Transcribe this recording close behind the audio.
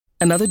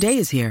Another day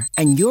is here,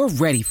 and you're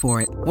ready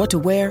for it. What to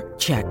wear?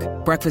 Check.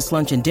 Breakfast,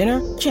 lunch, and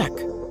dinner? Check.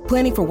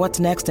 Planning for what's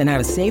next and how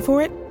to save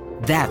for it?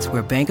 That's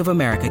where Bank of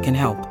America can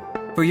help.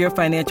 For your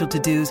financial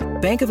to-dos,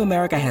 Bank of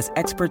America has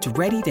experts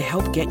ready to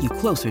help get you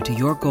closer to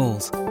your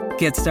goals.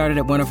 Get started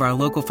at one of our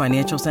local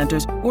financial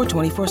centers or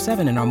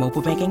 24/7 in our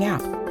mobile banking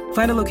app.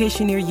 Find a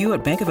location near you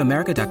at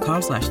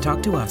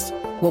bankofamerica.com/talktous.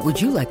 What would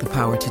you like the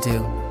power to do?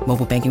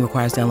 Mobile banking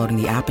requires downloading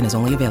the app and is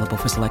only available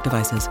for select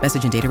devices.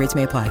 Message and data rates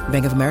may apply.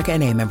 Bank of America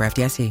N.A., member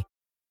FDIC.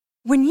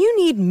 When you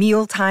need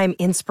mealtime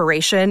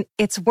inspiration,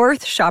 it's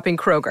worth shopping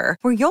Kroger,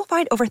 where you'll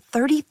find over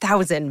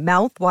 30,000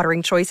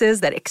 mouth-watering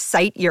choices that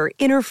excite your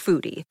inner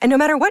foodie. And no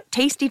matter what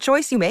tasty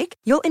choice you make,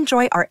 you'll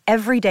enjoy our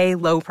everyday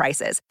low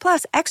prices,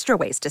 plus extra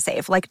ways to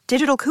save, like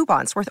digital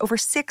coupons worth over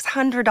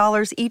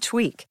 $600 each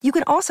week. You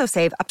can also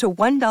save up to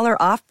 $1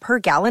 off per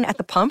gallon at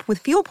the pump with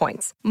fuel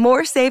points.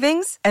 More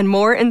savings and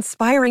more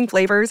inspiring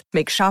flavors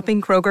make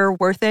shopping Kroger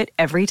worth it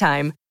every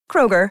time.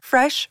 Kroger,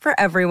 fresh for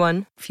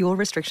everyone. Fuel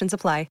restrictions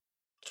apply.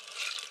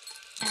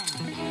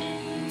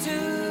 Tunes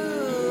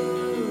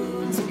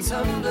and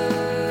tumblers.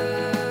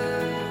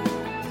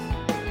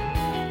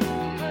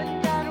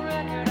 Put that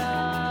record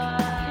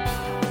on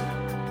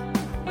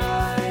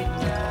right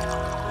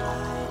now.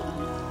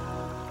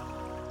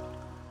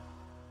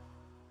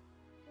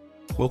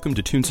 Welcome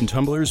to Tunes and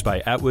Tumblers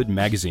by Atwood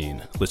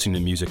Magazine. Listening to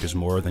music is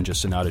more than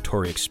just an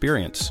auditory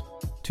experience.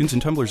 Tunes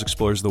and Tumblers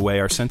explores the way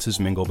our senses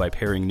mingle by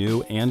pairing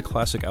new and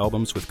classic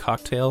albums with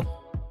cocktail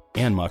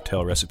and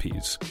mocktail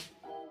recipes.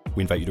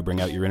 We invite you to bring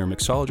out your inner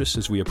mixologist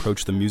as we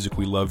approach the music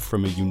we love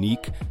from a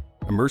unique,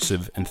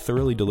 immersive, and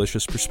thoroughly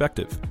delicious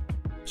perspective.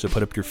 So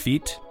put up your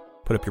feet,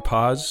 put up your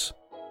paws,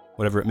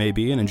 whatever it may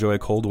be, and enjoy a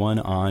cold one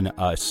on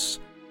us.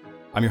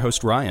 I'm your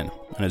host, Ryan,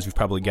 and as you've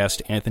probably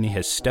guessed, Anthony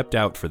has stepped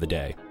out for the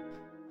day.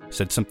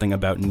 Said something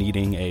about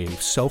needing a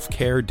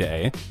self-care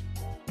day,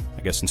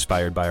 I guess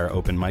inspired by our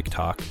open mic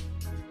talk,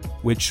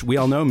 which we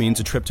all know means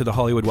a trip to the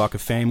Hollywood Walk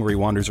of Fame where he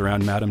wanders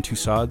around Madame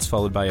Tussauds,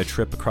 followed by a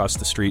trip across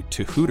the street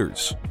to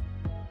Hooters.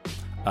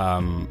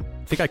 I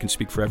think I can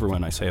speak for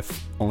everyone. I say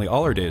if only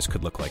all our days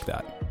could look like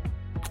that.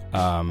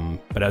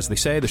 But as they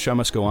say, the show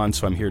must go on,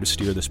 so I'm here to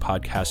steer this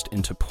podcast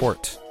into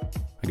port.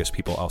 I guess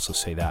people also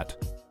say that.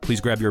 Please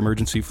grab your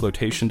emergency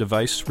flotation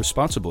device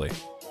responsibly.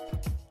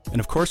 And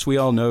of course, we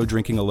all know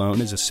drinking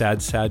alone is a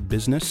sad, sad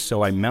business,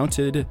 so I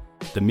mounted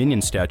the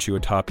Minion statue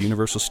atop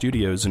Universal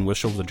Studios and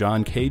whistled the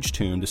John Cage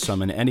tune to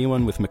summon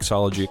anyone with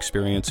mixology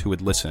experience who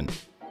would listen.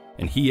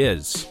 And he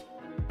is...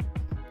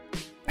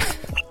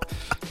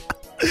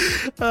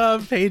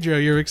 Pedro,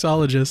 your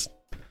mixologist.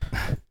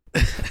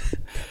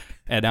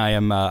 And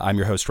I'm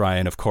your host,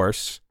 Ryan, of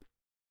course.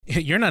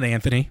 You're not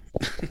Anthony.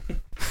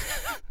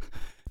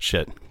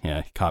 Shit.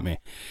 Yeah, he caught me.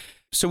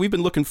 So we've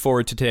been looking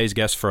forward to today's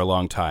guest for a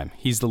long time.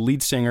 He's the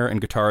lead singer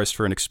and guitarist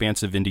for an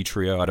expansive indie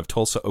trio out of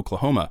Tulsa,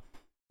 Oklahoma.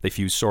 They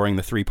fuse soaring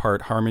the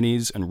three-part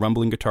harmonies and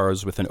rumbling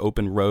guitars with an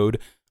open road,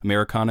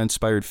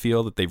 Americana-inspired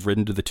feel that they've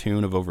ridden to the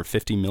tune of over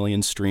 50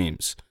 million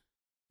streams.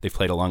 They've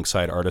played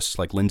alongside artists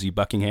like Lindsey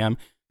Buckingham,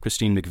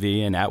 Christine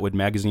McVie, and Atwood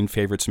Magazine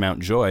favorites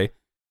Mount Joy,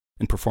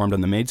 and performed on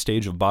the main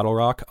stage of Bottle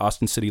Rock,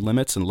 Austin City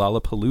Limits, and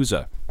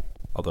Lollapalooza,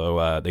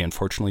 although they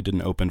unfortunately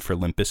didn't open for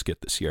Limp Bizkit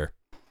this year.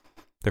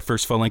 Their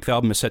first full-length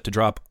album is set to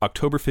drop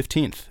October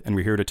 15th, and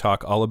we're here to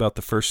talk all about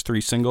the first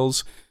three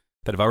singles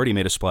that have already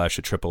made a splash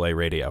at AAA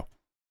radio.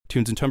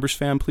 Tunes and Tumblers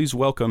fam, please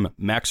welcome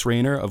Max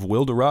Raynor of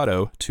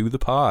Wildorado to the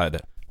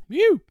pod.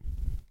 You.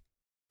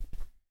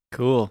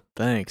 Cool,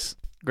 thanks.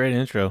 Great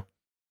intro.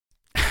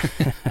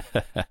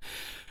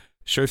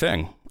 Sure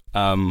thing.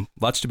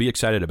 Lots to be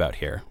excited about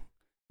here.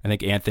 I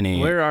think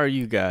Anthony... Where are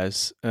you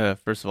guys?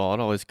 First of all,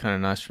 it's always kind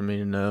of nice for me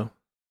to know.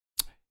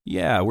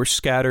 Yeah, we're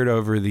scattered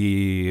over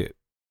the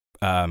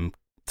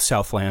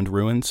Southland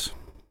ruins,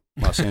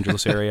 Los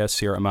Angeles area,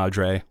 Sierra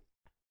Madre.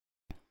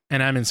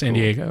 And I'm in San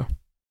Diego,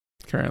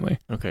 currently.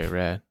 Okay,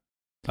 rad.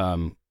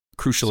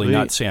 Crucially, Sweet.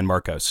 not San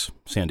Marcos,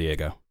 San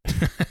Diego.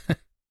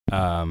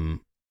 And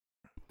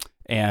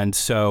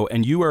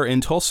you are in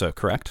Tulsa,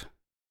 correct?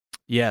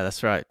 Yeah,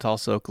 that's right.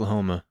 Tulsa,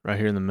 Oklahoma, right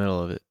here in the middle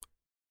of it.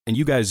 And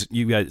you guys,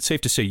 it's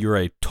safe to say you're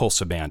a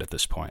Tulsa band at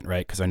this point,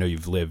 right? Because I know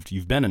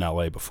you've been in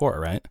LA before,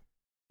 right?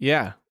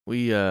 Yeah,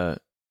 we,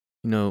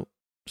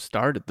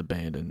 started the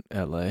band in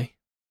LA,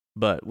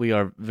 but we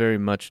are very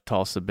much a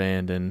Tulsa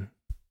band and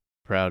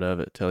proud of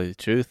it, tell you the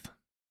truth.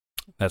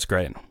 That's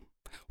great.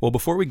 Well,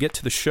 before we get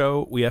to the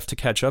show, we have to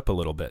catch up a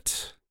little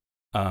bit.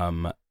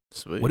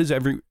 Sweet. What has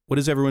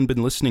everyone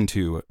been listening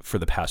to for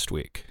the past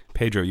week?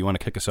 Pedro, you want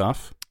to kick us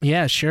off?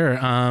 Yeah, sure.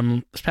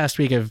 This past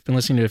week I've been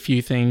listening to a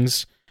few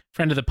things.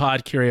 Friend of the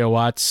pod, Curio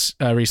Watts,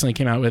 recently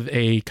came out with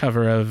a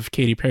cover of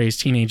Katy Perry's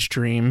Teenage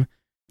Dream.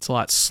 It's a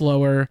lot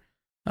slower,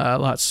 a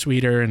lot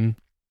sweeter, and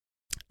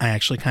I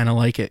actually kind of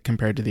like it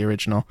compared to the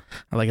original.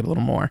 I like it a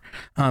little more.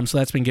 So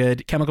that's been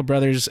good. Chemical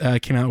Brothers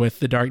came out with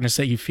The Darkness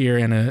That You Fear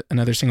and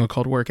another single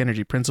called Work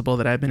Energy Principle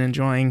that I've been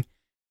enjoying.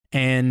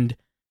 And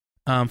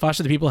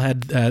Foster the People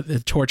had,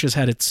 the Torches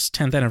had its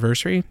 10th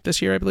anniversary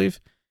this year, I believe.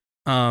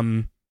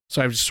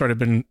 So I've just sort of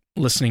been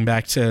listening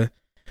back to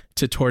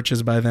to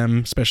Torches by them,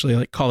 especially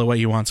like Call It What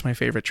You Want's my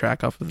favorite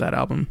track off of that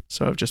album.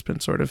 So I've just been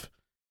sort of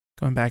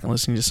going back and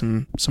listening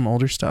to some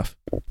older stuff.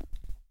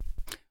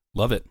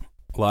 Love it.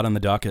 A lot on the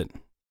docket.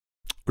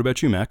 What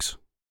about you, Max?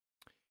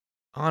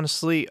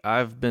 Honestly,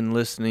 I've been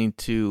listening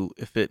to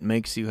If It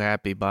Makes You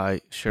Happy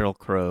by Sheryl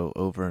Crow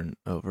over and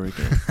over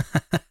again.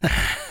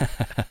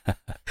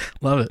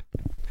 Love it.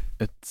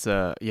 It's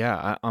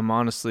I'm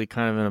honestly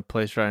kind of in a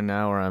place right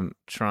now where I'm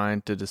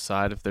trying to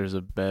decide if there's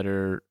a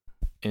better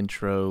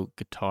intro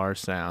guitar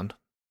sound.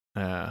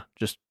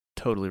 Just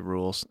totally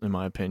rules in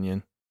my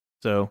opinion.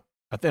 So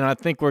I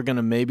think we're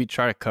gonna maybe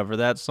try to cover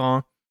that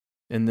song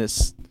in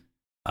this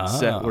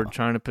set we're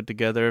trying to put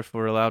together if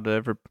we're allowed to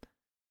ever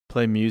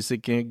play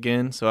music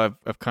again. So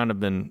I've kind of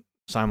been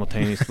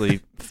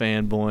simultaneously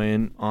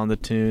fanboying on the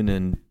tune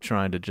and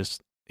trying to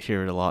just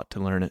hear it a lot to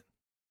learn it.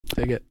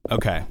 Dig it.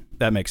 Okay,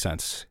 that makes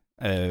sense.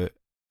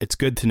 It's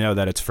good to know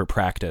that it's for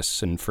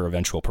practice and for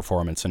eventual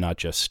performance, and not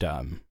just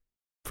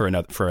for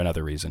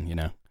another reason, you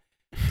know,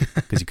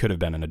 because you could have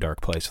been in a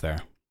dark place there.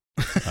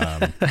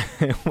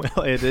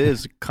 Well, it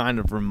is kind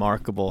of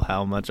remarkable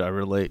how much I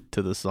relate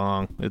to the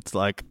song. It's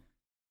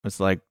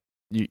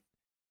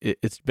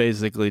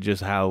basically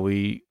just how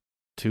we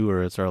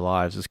tour. It's our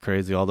lives. It's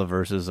crazy. All the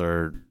verses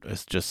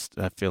it's just,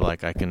 I feel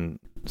like I can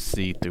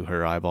see through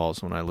her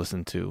eyeballs when I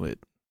listen to it.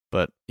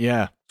 But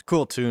yeah, it's a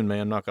cool tune, man.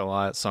 I'm not gonna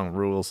lie, that song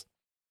rules.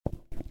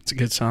 It's a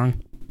good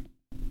song.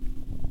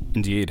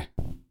 Indeed.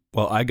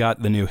 Well, I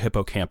got the new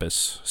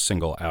Hippocampus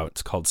single out.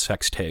 It's called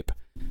Sex Tape.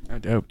 Oh,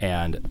 dope.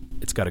 And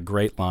it's got a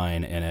great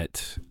line in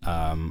it.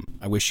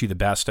 I wish you the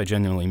best. I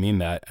genuinely mean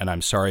that. And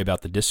I'm sorry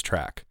about the diss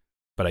track,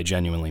 but I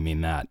genuinely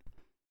mean that.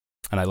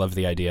 And I love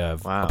the idea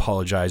of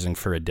apologizing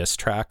for a diss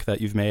track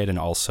that you've made and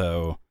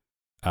also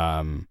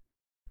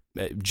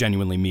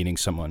genuinely meaning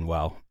someone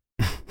well.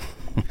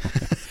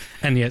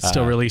 And yet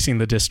still releasing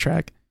the diss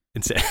track.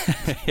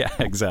 Yeah,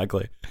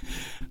 exactly.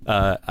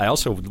 I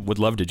also would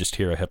love to just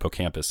hear a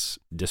Hippocampus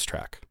diss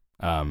track.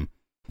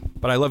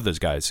 But I love those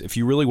guys. If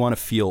you really want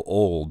to feel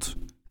old,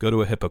 go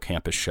to a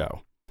Hippocampus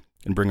show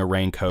and bring a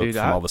raincoat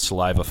from all the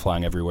saliva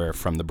flying everywhere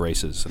from the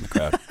braces in the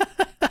crowd.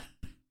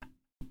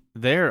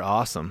 They're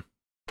awesome.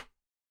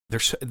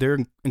 They're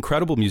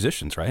incredible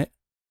musicians, right?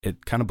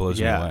 It kind of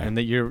blows me away. Yeah, and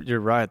you're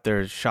right.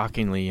 They're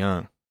shockingly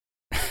young.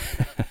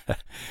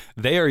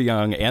 They are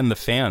young, and the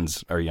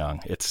fans are young.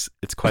 It's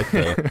quite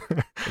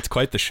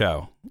the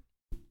show.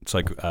 It's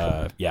like,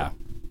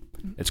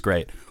 it's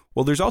great.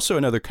 Well, there's also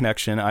another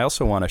connection. I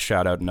also want to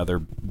shout out another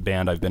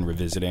band I've been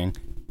revisiting,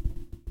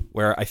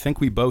 where I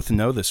think we both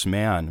know this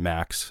man,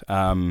 Max,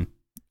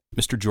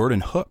 Mr.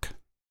 Jordan Hook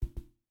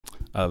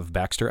of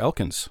Baxter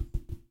Elkins.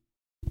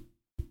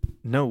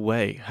 No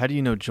way. How do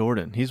you know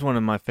Jordan? He's one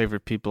of my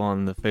favorite people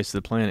on the face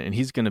of the planet, and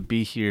he's going to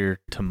be here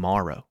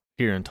tomorrow,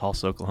 here in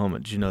Tulsa, Oklahoma.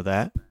 Did you know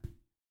that?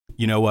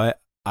 You know what?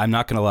 I'm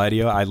not going to lie to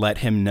you. I let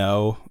him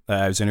know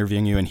that I was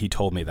interviewing you, and he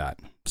told me that.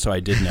 So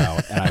I did know,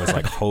 and I was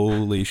like,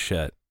 holy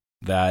shit.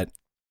 What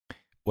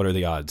are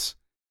the odds?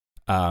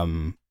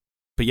 But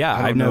yeah,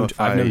 I've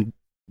known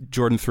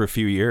Jordan through a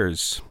few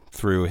years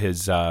through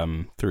his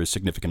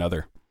significant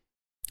other,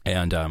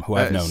 and who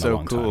I've known a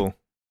long time.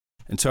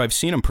 And so I've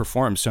seen him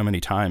perform so many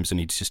times, and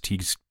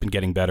he's been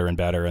getting better and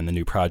better. And the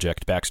new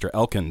project, Baxter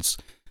Elkins,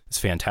 is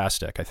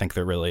fantastic. I think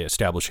they're really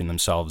establishing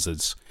themselves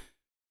as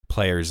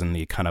players in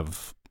the kind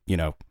of, you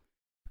know,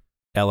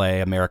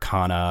 LA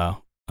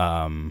Americana,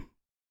 kind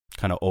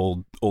of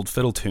old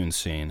fiddle tune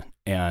scene,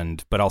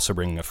 but also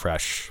bringing a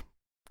fresh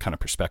kind of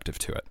perspective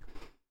to it.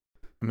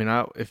 I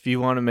mean, if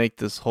you want to make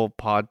this whole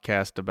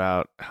podcast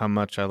about how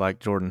much I like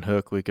Jordan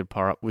Hook, we could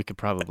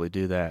probably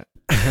do that.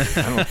 I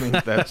don't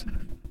think that's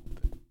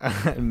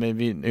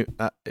maybe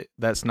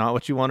that's not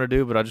what you want to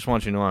do, but I just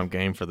want you to know I'm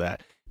game for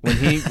that. When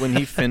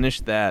he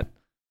finished that,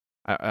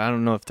 I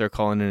don't know if they're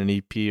calling it an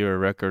EP or a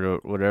record or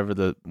whatever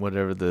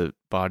the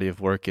body of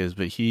work is,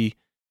 but he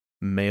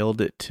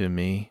mailed it to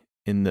me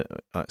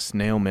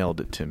snail mailed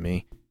it to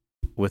me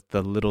with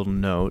the little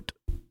note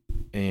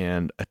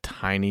and a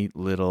tiny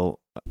little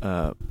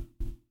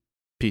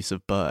piece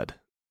of bud,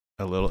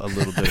 a little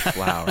bit of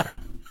flour,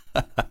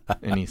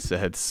 and he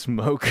said,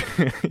 "Smoke."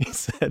 He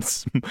said,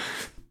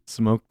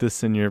 "Smoke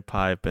this in your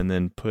pipe, and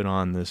then put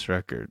on this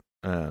record."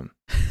 So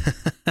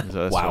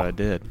that's what I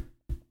did,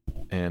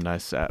 and I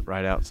sat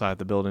right outside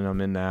the building I'm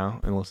in now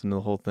and listened to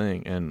the whole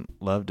thing and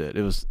loved it.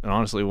 It was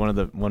honestly one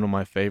of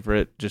my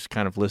favorite just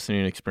kind of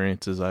listening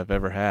experiences I've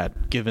ever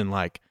had. Given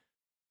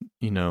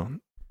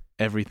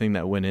everything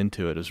that went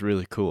into it is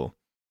really cool.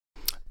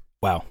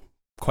 Wow.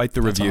 Quite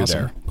the review awesome.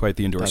 there. Quite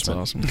the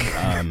endorsement. That's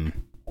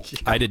awesome.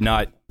 I did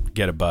not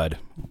get a bud,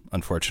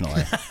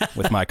 unfortunately,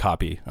 with my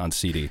copy on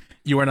CD.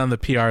 You weren't on the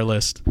PR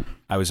list.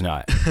 I was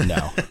not,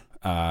 no.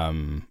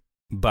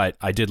 But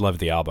I did love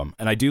the album.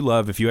 And I do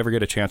love, if you ever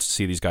get a chance to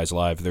see these guys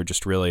live,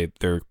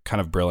 they're kind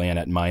of brilliant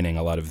at mining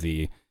a lot of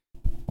the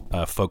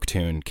folk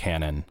tune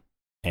canon.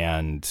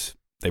 And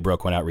they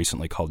broke one out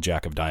recently called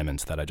Jack of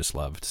Diamonds that I just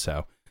loved.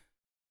 So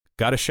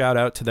got a shout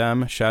out to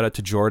them. Shout out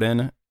to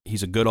Jordan.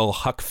 He's a good old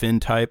Huck Finn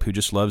type who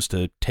just loves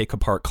to take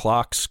apart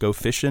clocks, go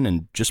fishing,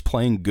 and just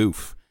playing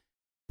goof.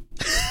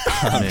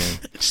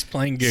 Just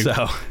playing goof.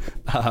 So,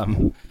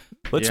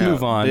 let's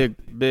move on.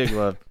 Big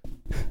love.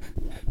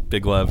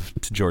 Big love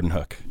to Jordan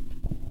Hook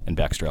and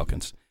Baxter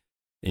Elkins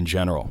in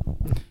general.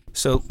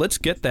 So let's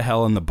get the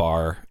hell in the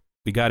bar.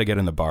 We got to get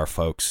in the bar,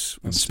 folks.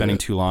 We're spending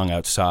too long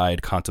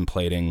outside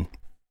contemplating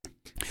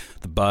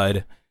the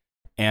bud,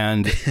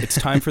 and it's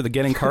time for the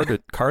Getting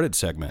Carded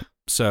segment.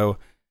 So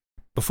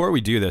before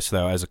we do this,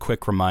 though, as a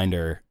quick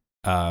reminder,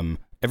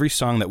 every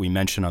song that we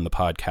mention on the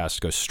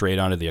podcast goes straight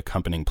onto the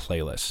accompanying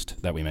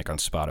playlist that we make on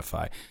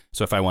Spotify.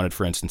 So if I wanted,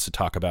 for instance, to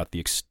talk about the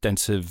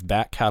extensive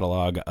back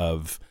catalog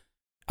of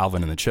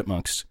Alvin and the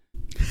Chipmunks,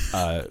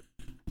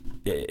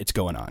 it's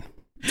going on.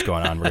 It's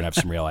going on. We're going to have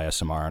some real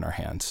ASMR on our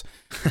hands.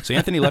 So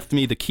Anthony left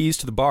me the keys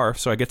to the bar,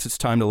 so I guess it's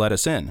time to let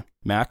us in.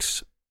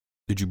 Max,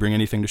 did you bring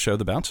anything to show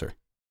the bouncer?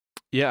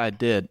 Yeah, I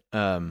did.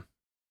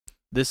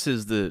 This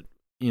is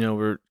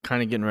we're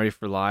kind of getting ready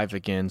for live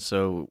again,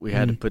 so we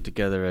had to put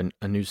together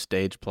a new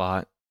stage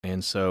plot,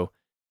 and so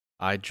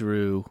I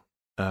drew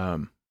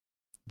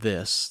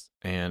this,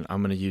 and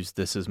I'm going to use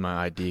this as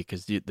my ID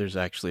because there's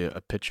actually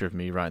a picture of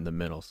me right in the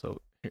middle, so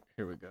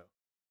here we go.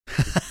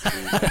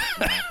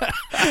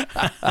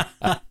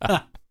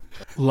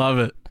 Love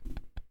it.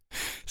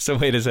 So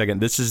wait a second.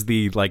 This is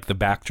the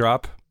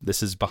backdrop.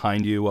 This is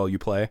behind you while you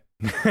play.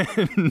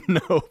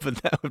 No,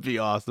 but that would be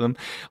awesome.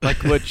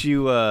 Like what's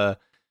it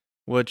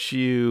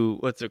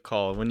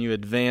called? When you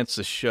advance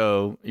a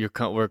show,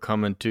 we're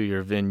coming to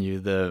your venue.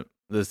 The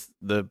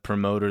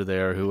promoter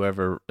there,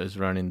 whoever is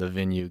running the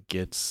venue,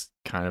 gets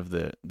kind of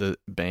the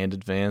band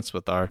advance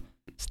with our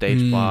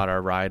stage plot,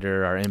 our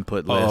rider, our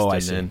input list, I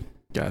and see. then.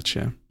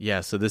 Gotcha. Yeah,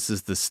 so this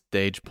is the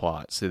stage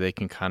plot, so they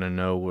can kind of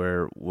know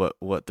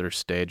what their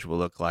stage will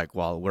look like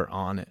while we're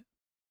on it.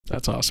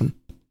 That's awesome.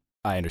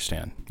 I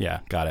understand.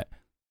 Yeah, got it.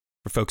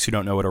 For folks who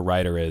don't know what a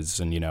writer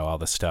is and, all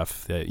the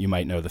stuff, that you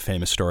might know the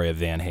famous story of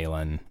Van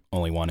Halen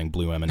only wanting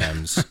blue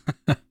M&Ms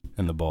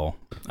in the bowl.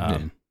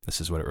 This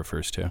is what it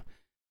refers to.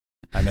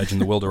 I imagine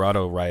the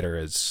Wildorado writer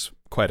is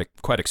quite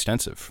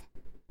extensive,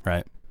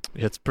 right?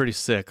 It's pretty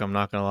sick, I'm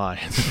not going to lie.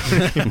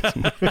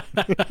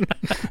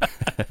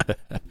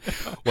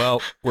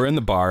 Well, we're in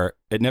the bar.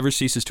 It never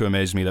ceases to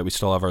amaze me that we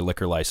still have our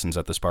liquor license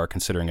at this bar,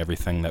 considering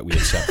everything that we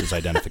accept as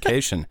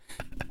identification.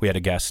 We had a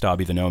guest,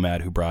 Dobby the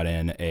Nomad, who brought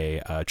in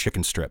a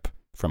chicken strip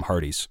from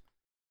Hardee's,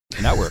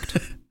 and that worked.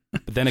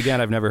 But then again,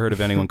 I've never heard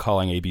of anyone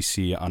calling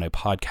ABC on a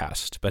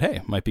podcast. But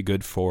hey, might be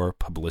good for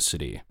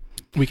publicity.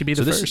 We could be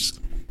the first.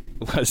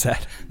 What's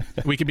that?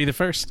 We could be the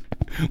first.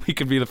 We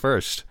could be the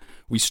first.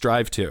 We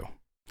strive to.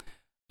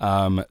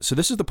 So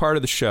this is the part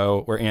of the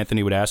show where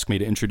Anthony would ask me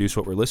to introduce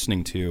what we're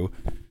listening to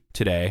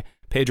today.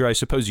 Pedro, I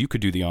suppose you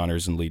could do the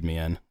honors and lead me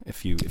in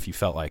if you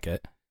felt like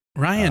it.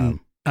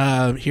 Ryan,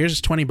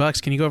 here's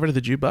 $20. Can you go over to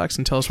the jukebox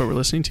and tell us what we're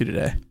listening to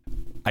today?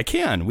 I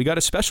can. We got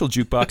a special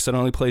jukebox that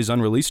only plays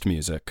unreleased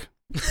music.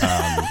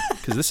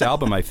 Because this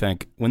album, I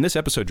think, when this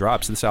episode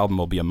drops, this album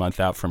will be a month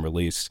out from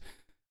release,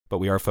 but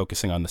we are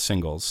focusing on the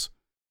singles.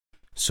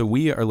 So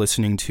we are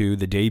listening to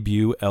the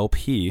debut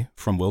LP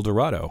from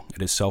Wildorado.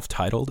 It is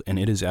self-titled, and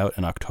it is out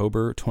in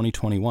October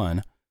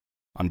 2021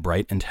 on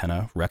Bright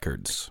Antenna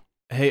Records.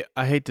 Hey,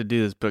 I hate to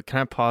do this, but can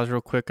I pause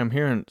real quick? I'm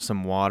hearing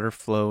some water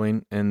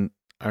flowing in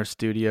our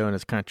studio, and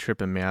it's kind of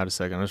tripping me out a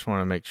second. I just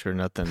want to make sure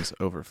nothing's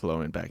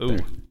overflowing back there.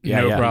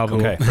 Yeah, no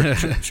problem. Okay,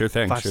 sure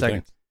thing. 5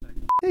 seconds.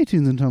 Hey,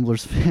 Tunes and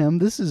Tumblers fam,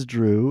 this is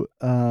Drew.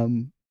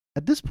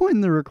 At this point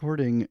in the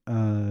recording,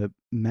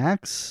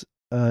 Max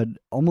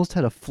almost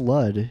had a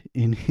flood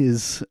in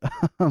his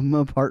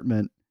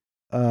apartment,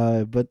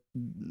 but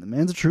the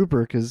man's a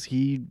trooper because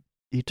he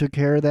took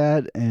care of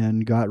that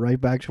and got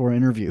right back to our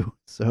interview.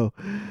 So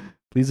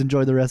please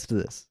enjoy the rest of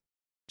this.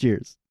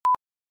 Cheers.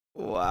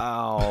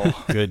 Wow.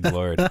 Good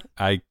Lord.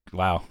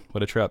 Wow,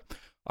 what a trip.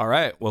 All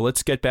right, well,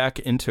 let's get back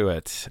into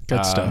it.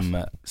 Good stuff.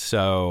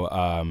 So,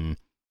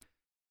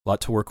 lot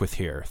to work with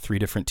here. 3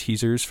 different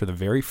teasers for the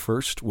very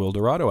first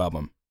Wildorado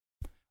album.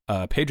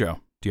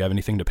 Pedro, do you have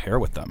anything to pair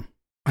with them?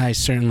 I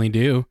certainly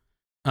do.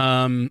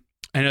 I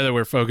know that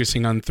we're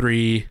focusing on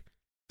 3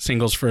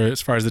 singles for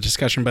as far as the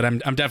discussion, but I'm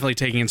definitely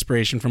taking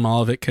inspiration from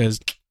all of it because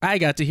I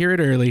got to hear it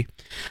early.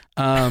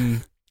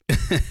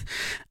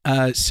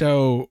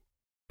 So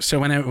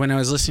when I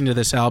was listening to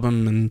this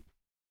album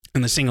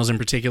and the singles in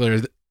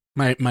particular,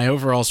 my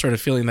overall sort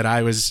of feeling that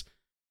I was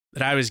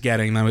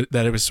getting,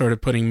 that it was sort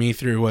of putting me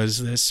through,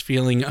 was this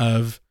feeling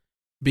of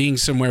being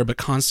somewhere but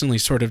constantly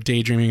sort of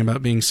daydreaming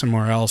about being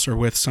somewhere else or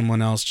with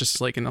someone else,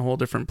 just like in a whole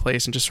different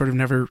place, and just sort of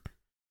never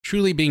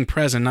truly being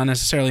present, not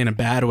necessarily in a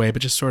bad way,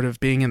 but just sort of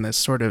being in this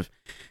sort of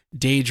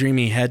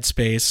daydreamy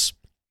headspace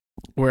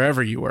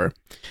wherever you were.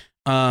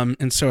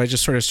 And so I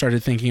just sort of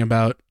started thinking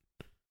about,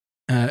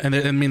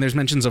 there's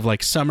mentions of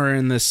like summer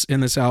in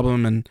this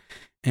album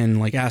and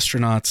like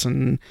astronauts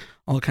and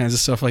all kinds of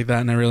stuff like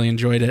that, and I really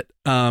enjoyed it.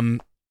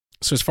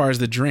 So as far as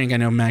the drink, I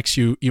know, Max,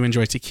 you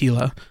enjoy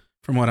tequila,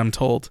 from what I'm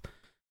told.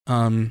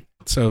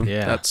 So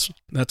yeah.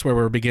 That's where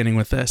we're beginning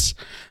with this.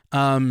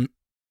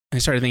 I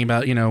started thinking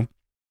about,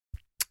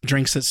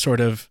 drinks that sort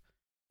of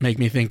make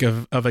me think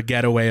of a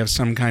getaway of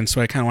some kind.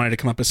 So I kind of wanted to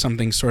come up with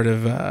something sort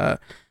of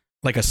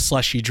like a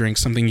slushy drink,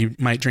 something you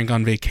might drink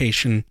on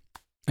vacation,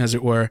 as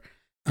it were.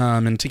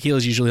 And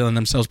tequilas usually lend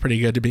themselves pretty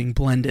good to being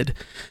blended,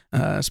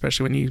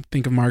 especially when you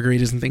think of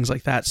margaritas and things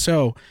like that.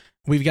 So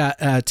we've got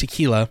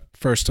tequila,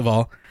 first of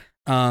all.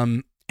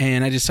 And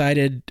I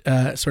decided,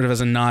 sort of as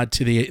a nod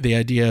to the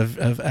idea of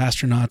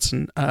astronauts,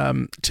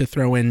 and to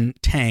throw in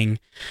Tang,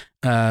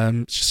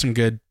 just some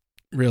good,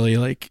 really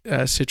like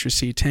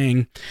citrusy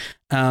Tang.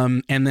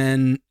 And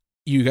then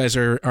you guys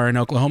are an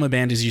Oklahoma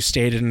band, as you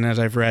stated, and as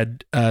I've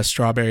read,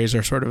 strawberries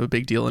are sort of a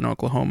big deal in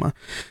Oklahoma.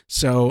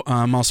 So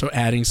I'm also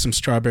adding some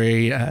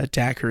strawberry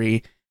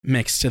daiquiri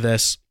mix to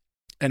this.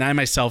 And I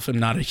myself am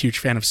not a huge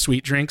fan of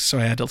sweet drinks, so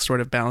I had to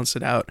sort of balance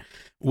it out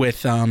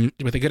with a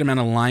good amount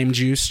of lime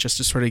juice, just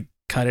to sort of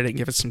cut it and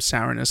give it some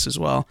sourness as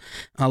well,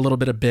 a little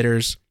bit of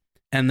bitters,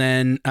 and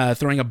then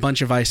throwing a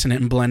bunch of ice in it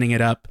and blending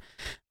it up.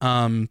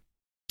 And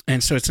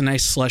so it's a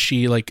nice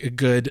slushy, like a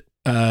good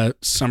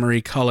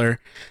summery color.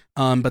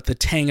 But the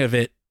tang of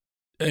it,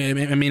 I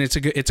mean, it's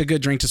a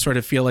good drink to sort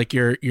of feel like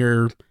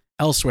you're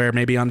elsewhere,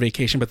 maybe on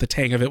vacation, but the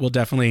tang of it will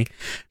definitely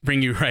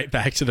bring you right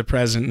back to the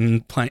present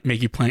and make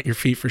you plant your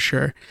feet for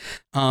sure.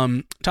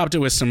 Topped it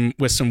with some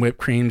whipped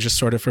cream, just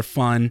sort of for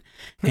fun,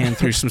 and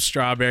threw some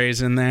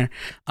strawberries in there.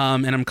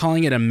 And I'm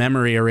calling it a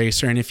memory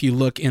eraser. And if you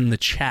look in the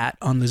chat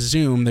on the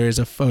Zoom, there's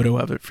a photo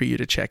of it for you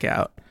to check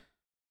out.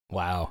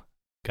 Wow.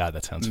 God,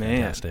 that sounds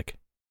fantastic.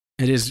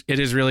 It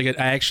is really good.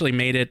 I actually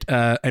made it.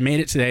 I made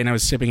it today, and I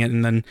was sipping it,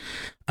 and then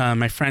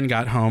my friend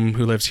got home,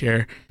 who lives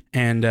here,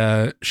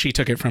 and she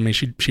took it from me.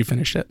 She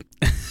finished it.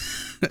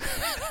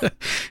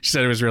 She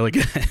said it was really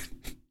good.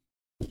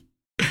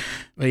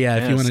 But yeah,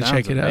 if you want to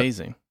check it out,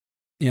 amazing.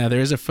 Yeah,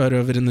 there is a photo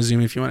of it in the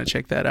Zoom if you want to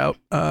check that out.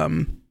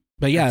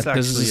 But yeah, it's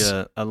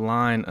actually a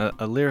line,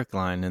 a lyric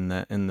line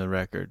in the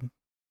record.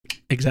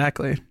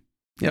 Exactly.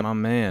 Yep. My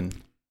man,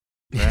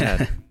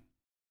 Brad.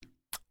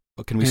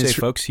 What can we say,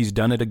 folks? He's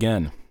done it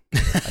again.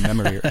 A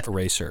memory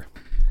eraser.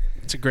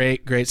 It's a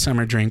great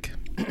summer drink.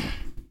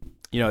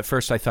 At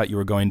first I thought you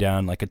were going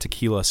down like a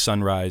tequila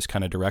sunrise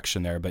kind of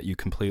direction there, but you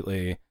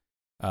completely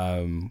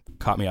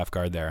caught me off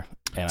guard there.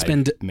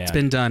 And it's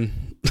been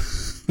done.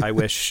 I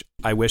wish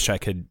I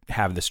could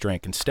have this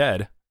drink.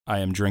 Instead, I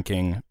am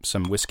drinking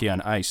some whiskey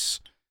on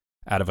ice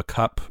out of a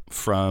cup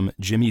from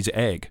Jimmy's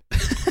Egg,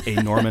 a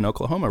Norman,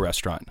 Oklahoma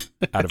restaurant,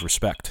 out of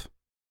respect.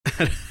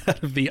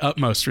 Out of the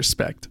utmost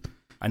respect.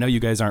 I know you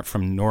guys aren't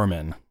from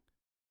Norman,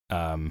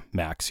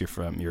 Max.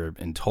 You're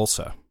in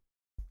Tulsa,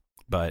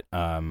 but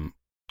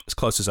as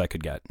close as I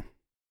could get.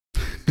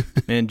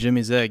 Man,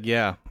 Jimmy's Egg,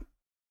 yeah,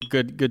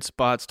 good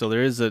spot. Still,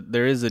 there is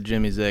a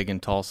Jimmy's Egg in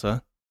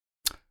Tulsa.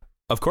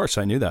 Of course,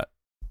 I knew that,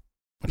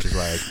 which is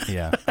why,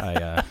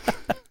 yeah,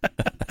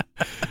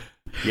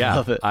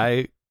 Love it.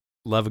 I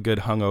love a good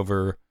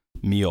hungover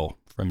meal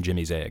from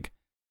Jimmy's Egg.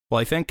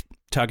 Well, I think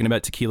talking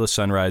about tequila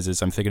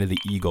sunrises, I'm thinking of the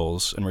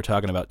Eagles, and we're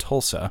talking about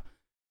Tulsa.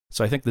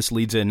 So I think this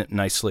leads in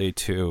nicely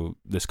to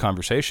this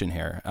conversation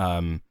here.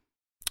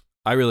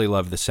 I really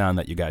love the sound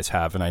that you guys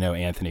have, and I know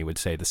Anthony would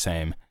say the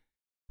same.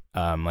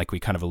 Like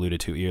we kind of alluded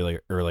to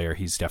earlier,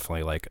 he's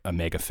definitely like a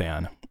mega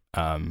fan.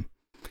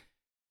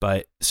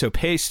 But so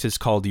Paste has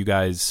called you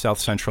guys South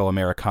Central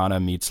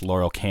Americana meets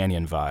Laurel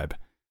Canyon vibe.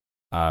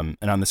 And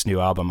on this new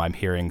album, I'm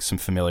hearing some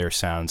familiar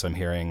sounds. I'm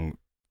hearing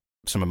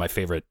some of my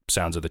favorite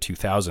sounds of the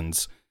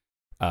 2000s.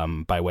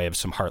 By way of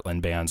some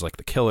heartland bands like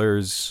The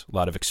Killers, a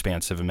lot of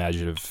expansive,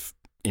 imaginative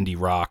indie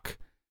rock,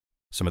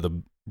 some of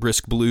the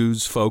brisk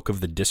blues folk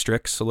of the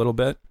Districts a little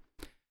bit.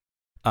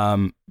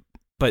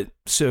 But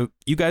so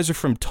you guys are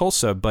from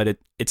Tulsa, but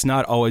it's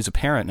not always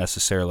apparent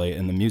necessarily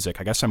in the music.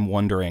 I guess I'm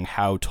wondering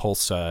how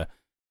Tulsa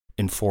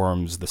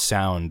informs the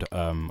sound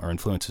or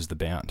influences the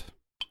band.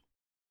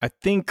 I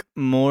think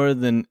more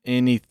than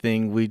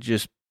anything, we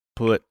just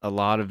put a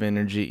lot of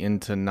energy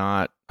into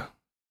not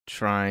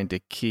trying to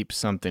keep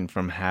something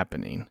from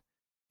happening.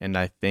 And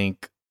I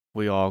think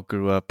we all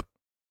grew up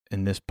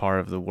in this part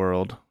of the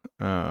world.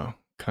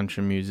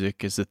 Country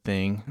music is a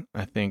thing.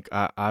 I think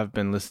I've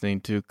been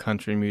listening to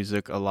country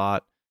music a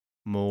lot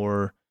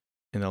more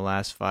in the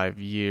last 5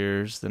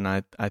 years than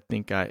I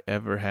think I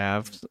ever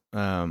have.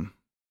 Kind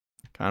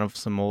of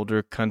some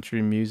older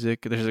country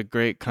music. There's a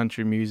great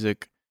country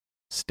music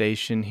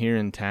station here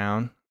in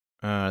town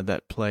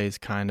that plays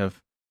kind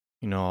of,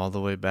 all the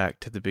way back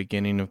to the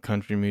beginning of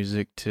country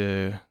music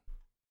to,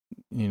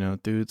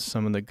 through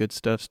some of the good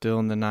stuff still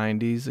in the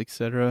 90s,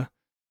 etc.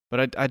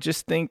 But I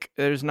just think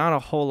there's not a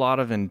whole lot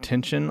of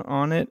intention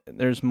on it.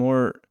 There's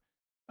more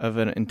of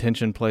an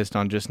intention placed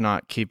on just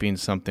not keeping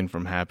something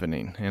from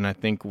happening. And I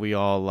think we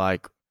all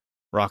like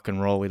rock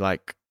and roll. We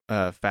like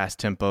fast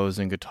tempos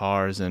and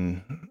guitars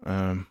and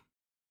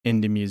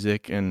indie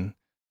music and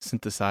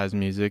synthesized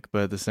music.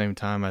 But at the same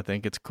time, I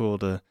think it's cool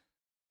to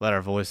let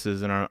our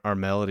voices and our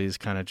melodies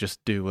kind of just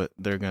do what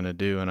they're going to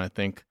do. And I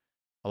think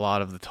a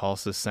lot of the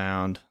Tulsa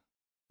sound,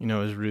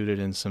 is rooted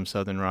in some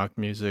Southern rock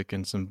music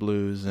and some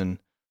blues and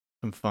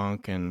some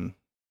funk. And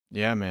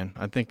yeah, man,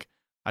 I think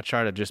I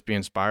try to just be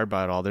inspired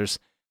by it all. There's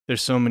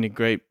so many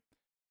great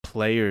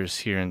players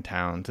here in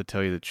town, to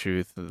tell you the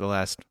truth. The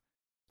last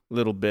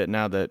little bit,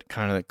 now that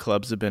kind of the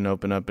clubs have been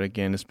opened up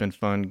again, it's been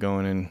fun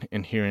going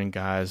and hearing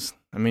guys.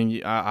 I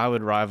mean, I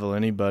would rival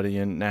anybody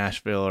in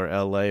Nashville or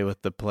LA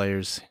with the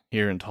players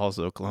here in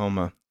Tulsa,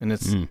 Oklahoma. And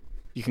it's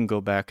you can go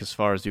back as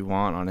far as you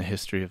want on a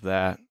history of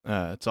that.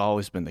 It's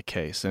always been the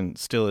case and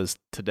still is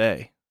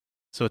today.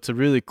 So it's a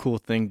really cool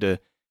thing to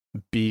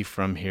be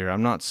from here.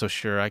 I'm not so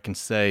sure I can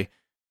say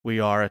we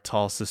are a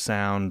Tulsa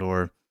sound,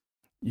 or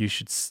you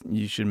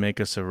should make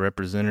us a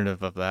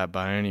representative of that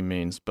by any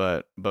means,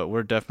 but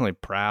we're definitely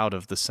proud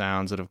of the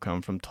sounds that have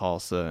come from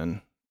Tulsa.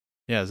 And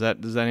yeah,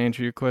 does that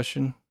answer your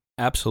question?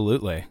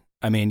 Absolutely.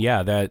 I mean,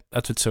 yeah,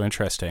 that's what's so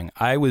interesting.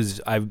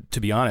 To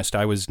be honest,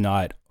 I was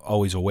not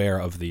always aware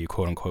of the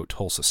quote unquote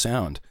Tulsa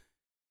sound.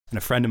 And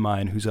a friend of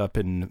mine who's up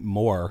in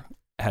Moore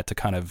had to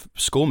kind of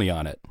school me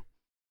on it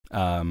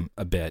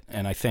a bit.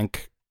 And I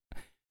think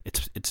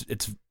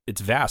it's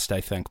vast,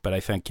 I think, but I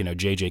think,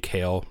 J.J.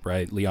 Cale,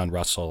 right, Leon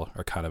Russell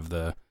are kind of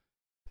the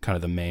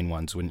main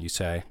ones, wouldn't you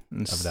say,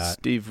 of that?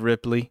 Steve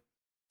Ripley.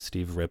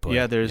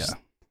 Yeah, there's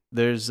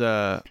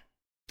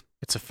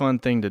it's a fun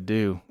thing to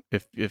do.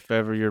 If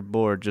ever you're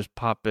bored, just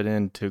pop it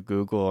into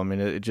Google. I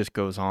mean, it just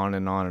goes on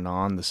and on and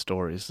on, the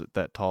stories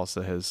that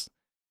Tulsa has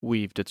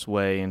weaved its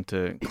way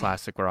into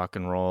classic rock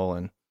and roll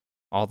and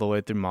all the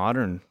way through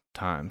modern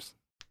times.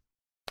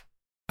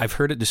 I've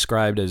heard it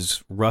described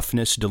as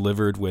roughness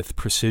delivered with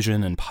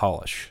precision and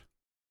polish.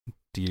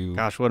 Do you?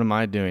 Gosh, what am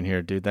I doing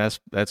here, dude? That's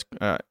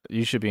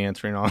you should be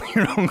answering all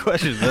your own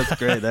questions. That's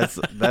great. That's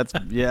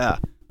yeah.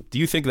 Do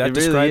you think that it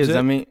really describes is. it?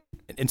 I mean,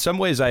 in some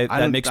ways,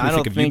 that makes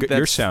me think of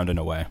your sound in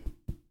a way.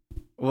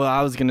 Well,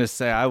 I was gonna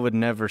say I would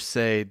never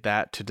say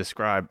that to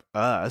describe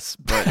us,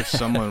 but if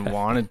someone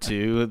wanted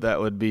to, that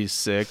would be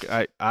sick.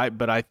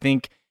 But I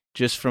think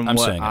just from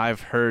what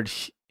I've heard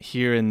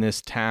here in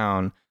this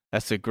town,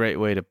 that's a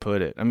great way to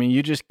put it. I mean,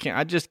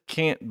 I just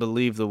can't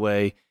believe the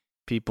way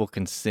people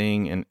can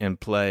sing and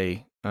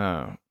play.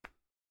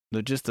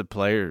 The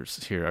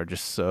players here are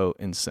just so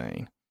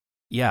insane.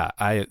 Yeah,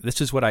 this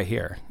is what I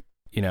hear,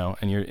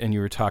 and you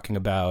were talking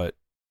about,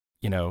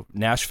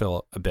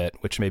 Nashville a bit,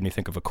 which made me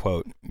think of a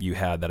quote you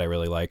had that I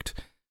really liked,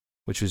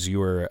 which was you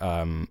were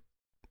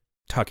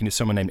talking to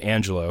someone named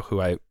Angelo,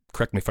 who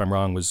correct me if I'm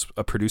wrong, was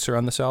a producer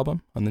on this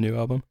album, on the new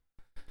album.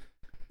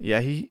 Yeah,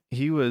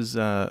 he was.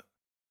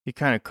 He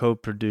kind of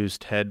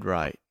co-produced Head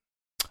Right.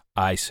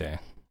 I see.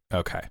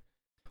 Okay.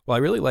 Well, I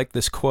really like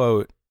this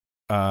quote.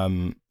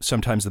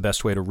 Sometimes the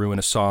best way to ruin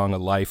a song, a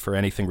life, or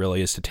anything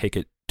really is to take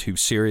it too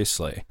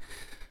seriously.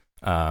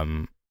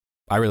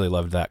 I really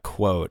loved that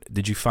quote.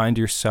 Did you find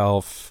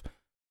yourself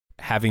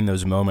having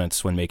those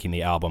moments when making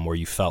the album where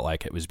you felt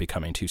like it was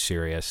becoming too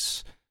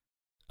serious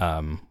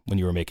when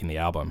you were making the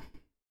album?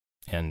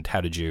 And how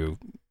did you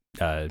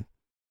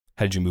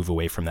move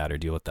away from that or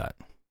deal with that?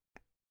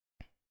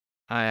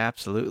 I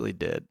absolutely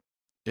did.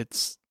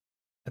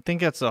 I think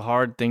that's a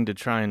hard thing to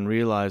try and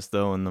realize,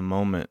 though, in the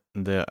moment,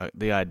 the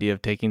idea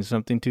of taking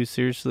something too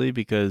seriously,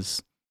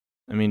 because,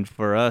 I mean,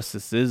 for us,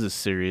 this is a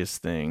serious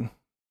thing,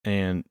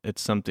 and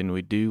it's something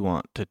we do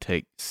want to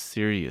take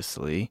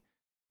seriously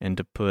and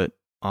to put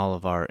all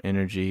of our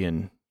energy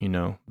and,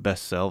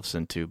 best selves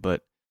into.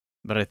 But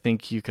I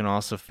think you can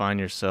also find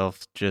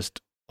yourself just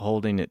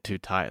holding it too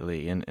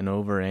tightly and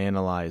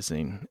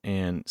overanalyzing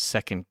and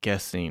second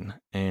guessing.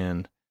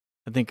 And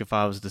I think if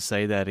I was to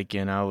say that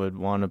again, I would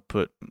want to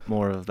put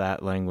more of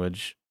that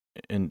language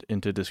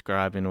into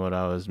describing what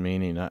I was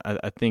meaning.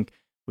 I think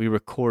we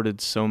recorded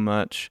so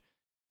much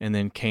and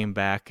then came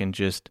back and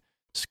just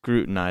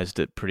scrutinized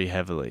it pretty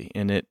heavily.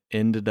 And it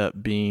ended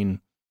up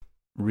being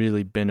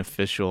really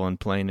beneficial and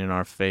playing in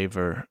our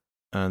favor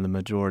the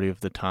majority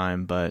of the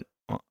time. But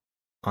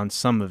on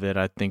some of it,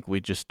 I think we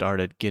just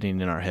started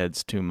getting in our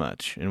heads too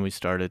much. And we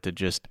started to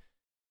just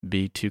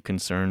be too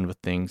concerned with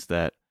things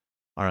that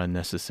are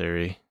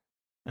unnecessary.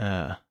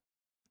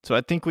 So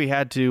I think we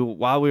had to,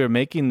 while we were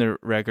making the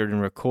record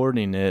and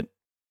recording it,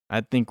 I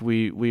think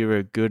we were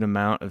a good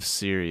amount of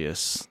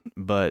serious.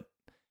 But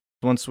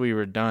once we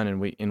were done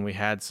and we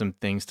had some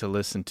things to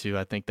listen to,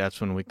 I think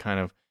that's when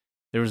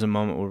there was a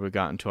moment where we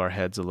got into our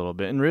heads a little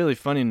bit. And really,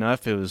 funny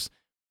enough, it was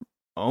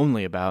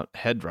only about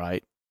Head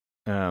Right.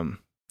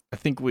 I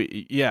think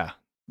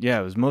it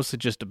was mostly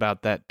just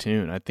about that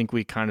tune. I think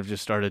we kind of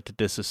just started to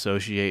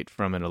disassociate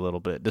from it a little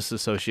bit,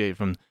 disassociate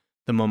from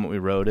the moment we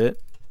wrote it.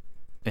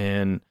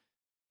 And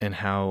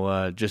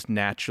how just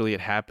naturally it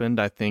happened.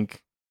 I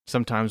think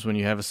sometimes when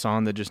you have a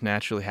song that just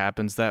naturally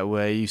happens that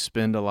way, you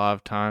spend a lot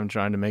of time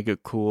trying to make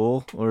it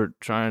cool or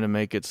trying to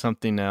make it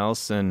something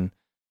else. And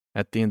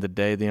at the end of the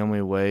day, the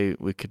only way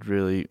we could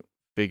really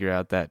figure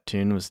out that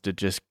tune was to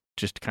just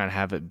kind of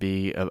have it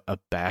be a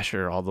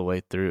basher all the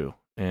way through.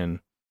 And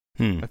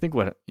I think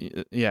a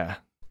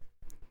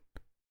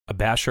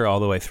basher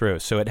all the way through.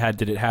 So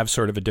did it have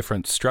sort of a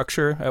different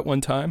structure at one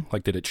time?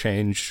 Like, did it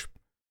change?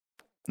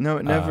 No,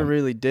 it never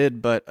really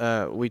did,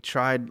 but we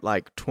tried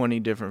like 20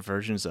 different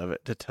versions of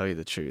it, to tell you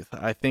the truth.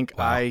 I think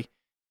wow.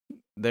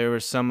 there were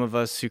some of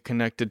us who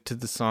connected to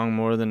the song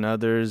more than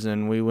others,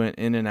 and we went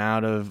in and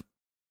out of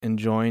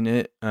enjoying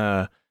it.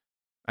 I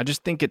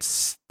just think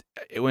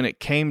when it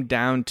came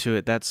down to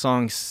it, that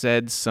song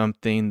said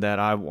something that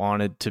I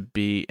wanted to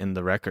be in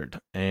the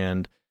record.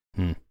 And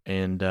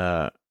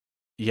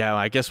yeah,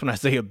 I guess when I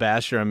say a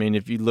basher, I mean,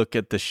 if you look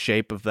at the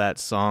shape of that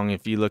song,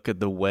 if you look at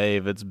the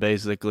wave, it's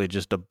basically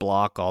just a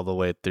block all the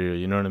way through.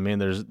 You know what I mean?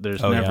 There's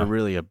never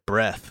really a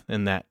breath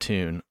in that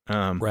tune.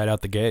 Right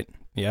out the gate.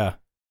 Yeah.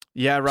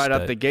 Yeah, right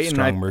out the gate.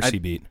 Strong Mercy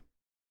beat.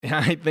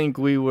 I think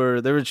there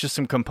was just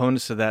some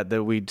components to that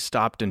we'd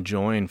stopped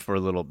enjoying for a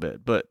little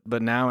bit. But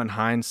now in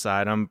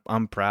hindsight,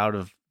 I'm proud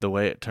of the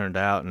way it turned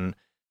out. And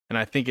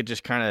I think it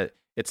just kind of,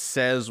 it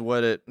says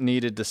what it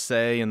needed to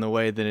say in the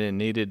way that it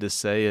needed to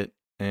say it.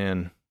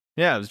 And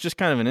yeah, it was just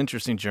kind of an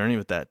interesting journey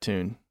with that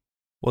tune.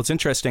 Well, it's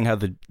interesting how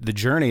the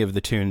journey of the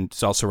tune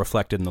is also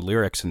reflected in the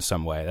lyrics in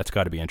some way. That's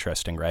got to be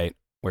interesting, right?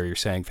 Where you're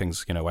saying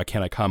things, why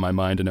can't I calm my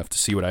mind enough to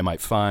see what I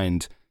might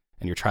find?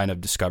 And you're trying to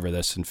discover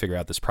this and figure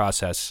out this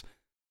process.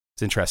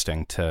 It's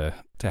interesting to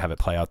have it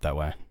play out that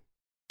way.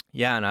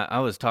 Yeah, and I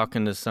was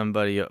talking to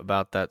somebody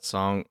about that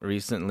song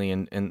recently,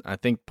 and I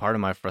think part of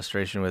my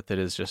frustration with it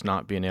is just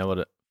not being able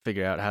to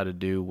figure out how to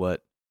do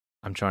what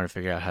I'm trying to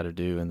figure out how to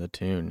do in the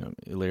tune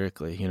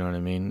lyrically. You know what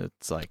I mean?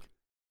 It's like,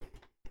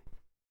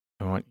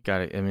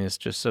 it's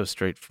just so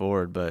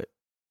straightforward, but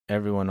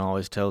everyone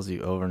always tells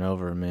you over and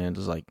over, man,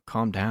 just like,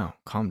 calm down,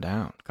 calm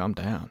down, calm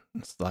down.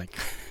 It's like,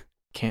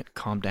 can't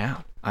calm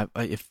down.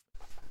 If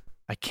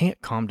I can't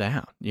calm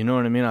down, you know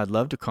what I mean? I'd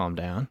love to calm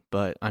down,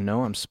 but I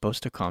know I'm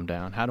supposed to calm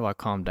down. How do I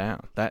calm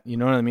down? That, you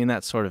know what I mean?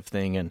 That sort of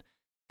thing. And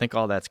I think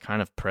all that's kind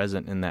of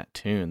present in that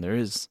tune. There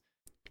is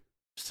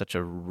such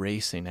a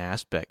racing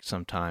aspect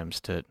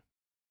sometimes to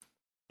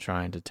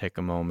trying to take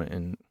a moment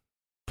and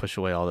push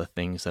away all the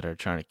things that are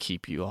trying to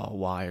keep you all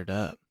wired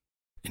up.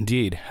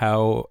 Indeed.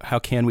 How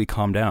can we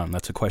calm down?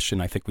 That's a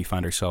question I think we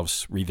find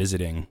ourselves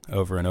revisiting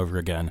over and over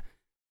again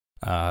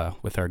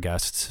with our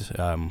guests.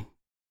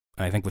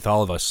 I think with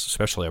all of us,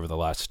 especially over the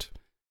last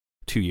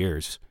 2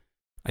 years.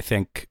 I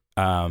think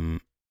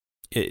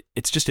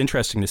it's just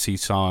interesting to see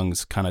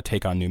songs kind of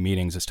take on new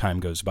meanings as time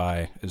goes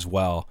by as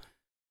well.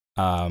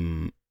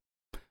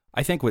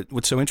 I think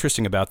what's so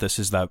interesting about this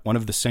is that one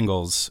of the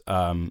singles,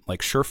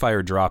 like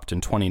Surefire, dropped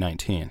in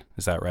 2019.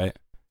 Is that right?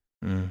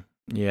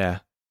 Yeah.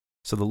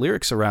 So the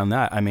lyrics around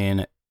that, I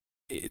mean,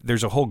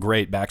 there's a whole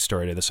great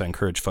backstory to this. I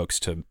encourage folks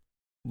to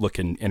look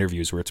in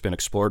interviews where it's been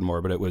explored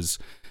more, but it was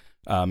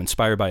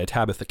inspired by a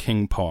Tabitha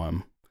King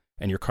poem,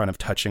 and you're kind of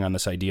touching on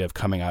this idea of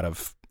coming out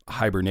of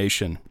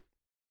hibernation,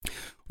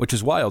 which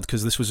is wild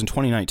because this was in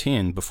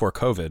 2019 before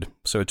COVID.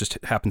 So it just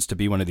happens to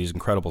be one of these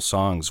incredible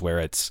songs where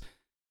it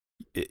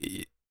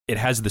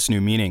has this new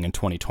meaning in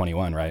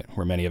 2021, right?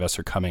 Where many of us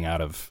are coming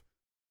out of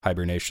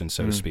hibernation,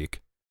 so to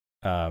speak.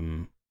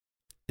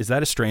 Is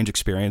that a strange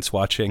experience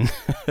watching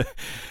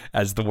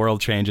as the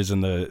world changes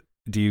do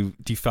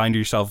you find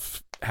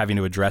yourself having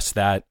to address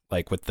that,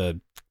 like with the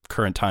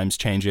current times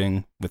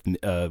changing, with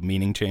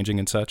meaning changing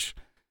and such?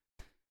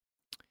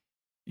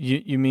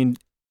 You mean,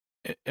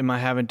 am I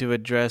having to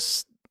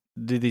address,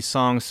 do these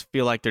songs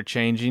feel like they're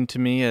changing to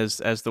me as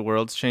the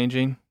world's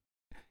changing?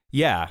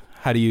 Yeah.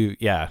 How do you,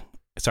 yeah.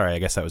 Sorry, I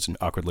guess that was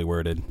awkwardly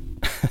worded.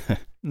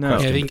 No,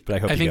 question,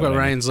 I think what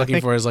Ryan's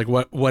looking for is like,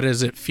 what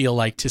does it feel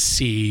like to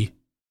see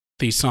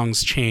these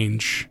songs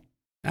change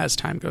as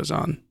time goes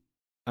on?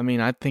 I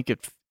mean, I think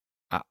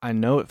I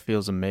know it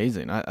feels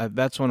amazing.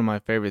 That's one of my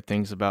favorite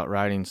things about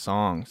writing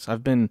songs.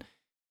 I've been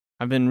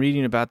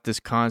reading about this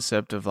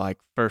concept of like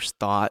first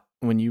thought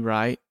when you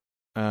write,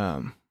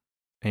 and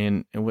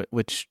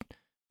which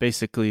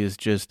basically is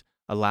just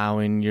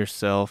allowing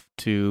yourself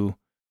to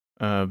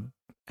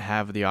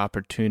have the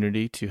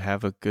opportunity to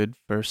have a good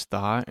first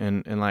thought,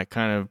 and like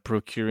kind of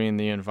procuring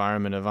the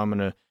environment of, I'm going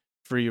to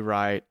free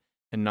write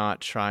and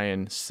not try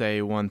and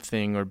say one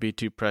thing or be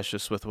too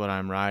precious with what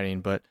I'm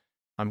writing, but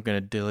I'm going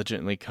to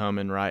diligently come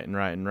and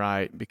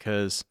write,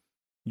 because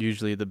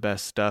usually the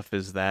best stuff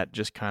is that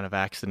just kind of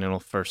accidental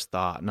first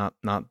thought, not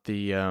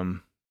the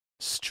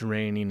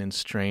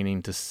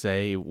straining to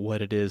say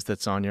what it is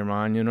that's on your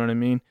mind, you know what I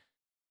mean?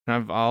 And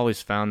I've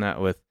always found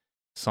that with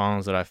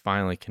songs that I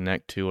finally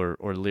connect to,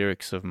 or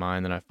lyrics of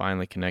mine that I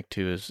finally connect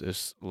to,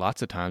 is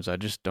lots of times I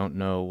just don't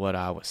know what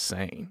I was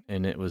saying,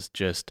 and it was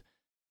just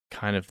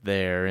kind of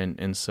there.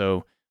 And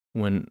so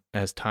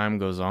as time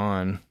goes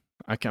on,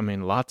 I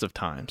mean, lots of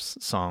times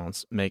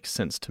songs make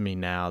sense to me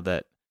now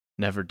that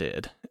never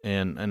did.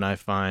 And I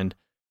found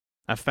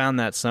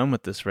that some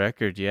with this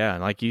record. Yeah.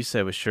 And like you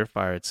said with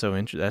Surefire, it's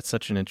so that's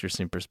such an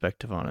interesting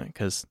perspective on it,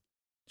 because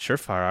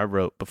Surefire I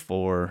wrote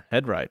before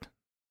Headright.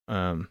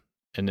 And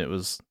I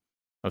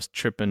was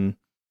tripping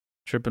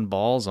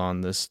balls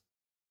on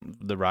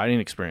the writing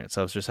experience.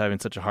 I was just having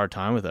such a hard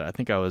time with it. I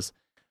think I was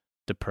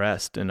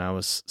depressed, and I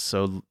was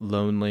so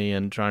lonely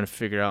and trying to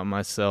figure out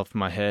myself in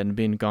my head, and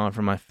being gone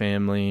from my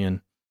family,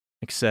 and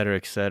et cetera,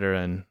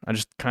 and I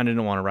just kind of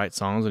didn't want to write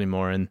songs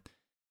anymore, and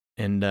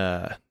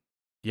I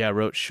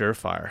wrote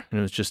Surefire, and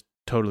it was just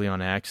totally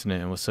on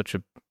accident, and was such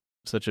a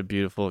such a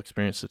beautiful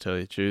experience, to tell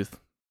you the truth.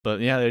 But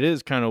yeah, it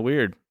is kind of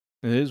weird.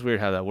 It is weird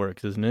how that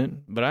works, isn't it?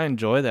 But I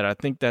enjoy that. I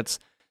think that's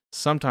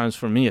sometimes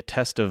for me a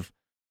test of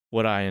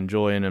what I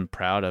enjoy and am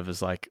proud of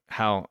is like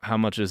how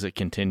much does it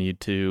continue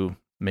to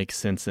make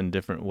sense in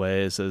different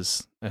ways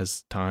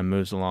as time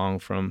moves along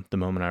from the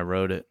moment I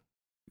wrote it.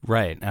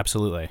 Right,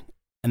 absolutely.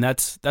 And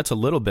that's a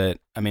little bit,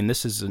 I mean,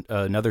 this is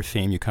another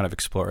theme you kind of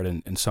explored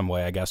in some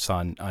way, I guess,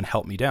 on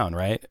Help Me Down,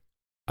 right?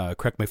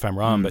 Correct me if I'm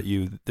wrong, but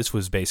this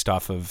was based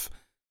off of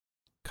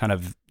kind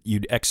of,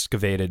 you'd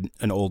excavated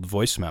an old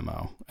voice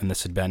memo, and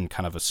this had been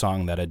kind of a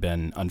song that had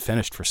been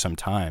unfinished for some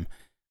time.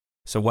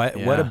 So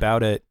what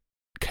about it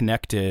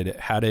connected?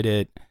 How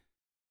did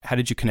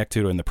you connect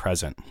to it in the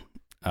present?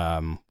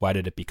 Why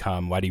do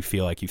you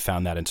feel like you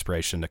found that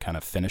inspiration to kind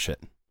of finish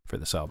it for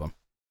this album?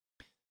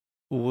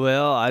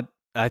 Well,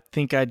 I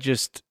think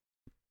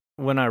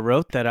when I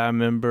wrote that, I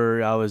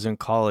remember I was in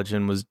college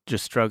and was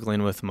just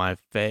struggling with my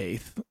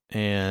faith.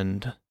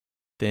 And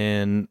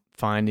then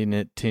finding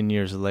it 10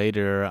 years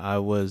later, I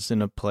was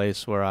in a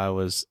place where I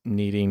was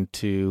needing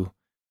to,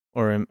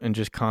 and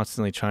just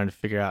constantly trying to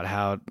figure out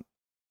how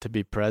to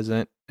be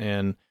present.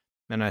 And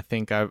I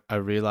think I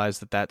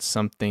realized that that's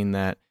something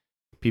that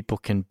people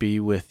can be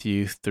with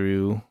you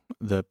through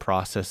the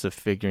process of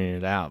figuring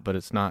it out, but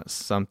it's not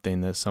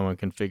something that someone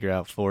can figure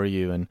out for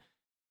you. And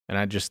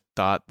I just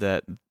thought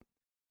that,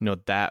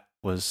 that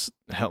was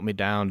Help Me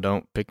Down,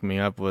 Don't Pick Me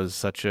Up was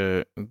such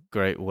a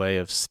great way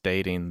of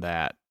stating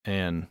that.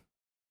 And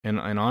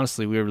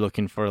honestly, we were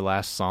looking for a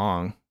last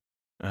song.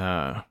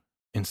 And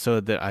so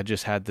that I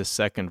just had the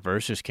second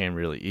verse just came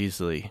really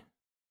easily.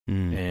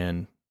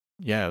 And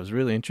yeah, it was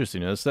really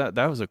interesting.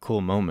 That was a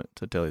cool moment,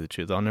 to tell you the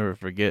truth. I'll never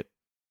forget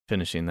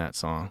finishing that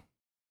song.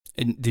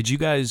 And did you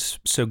guys,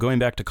 so going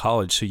back to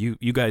college, so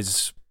you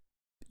guys,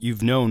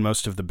 you've known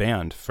most of the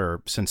band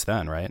since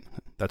then, right?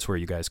 That's where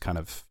you guys kind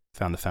of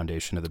found the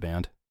foundation of the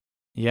band.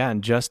 Yeah,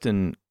 and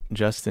Justin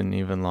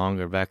even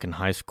longer, back in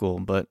high school,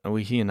 but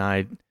he and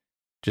I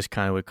just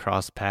kind of would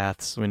cross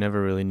paths. We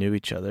never really knew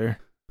each other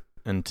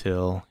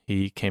until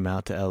he came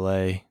out to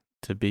LA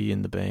to be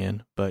in the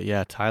band. But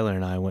yeah, Tyler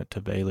and I went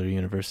to Baylor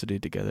University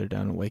together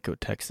down in Waco,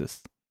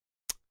 Texas.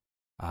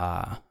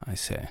 Ah, I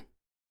see.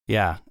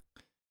 Yeah.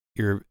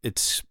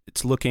 It's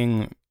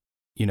looking,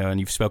 and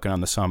you've spoken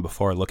on the song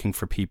before, looking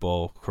for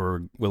people who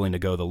are willing to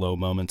go the low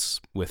moments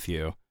with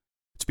you.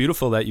 It's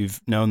beautiful that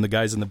you've known the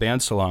guys in the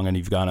band so long and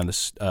you've gone on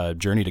this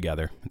journey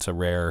together. It's a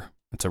rare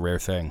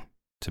thing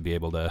to be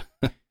able to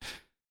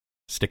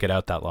stick it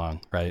out that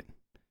long, right?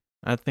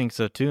 I think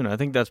so too. And I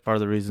think that's part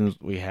of the reasons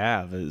we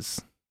have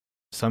is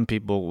some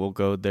people will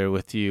go there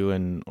with you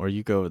or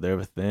you go there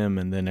with them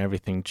and then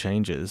everything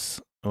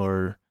changes,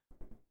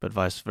 but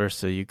vice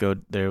versa. You go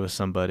there with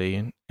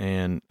somebody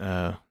and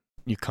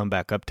you come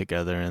back up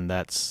together, and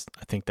I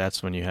think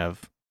that's when you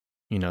have,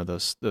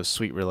 those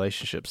sweet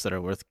relationships that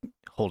are worth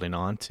holding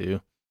on to.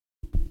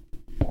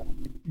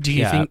 Do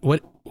you think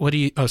what do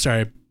you? Oh,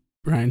 sorry,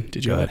 Ryan.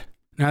 Did you? Go ahead.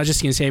 No, I was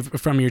just gonna say,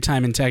 from your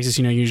time in Texas,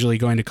 usually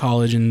going to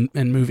college and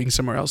moving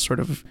somewhere else, sort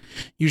of,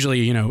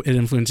 usually, it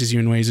influences you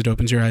in ways. It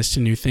opens your eyes to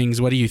new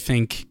things. What do you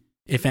think,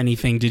 if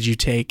anything, did you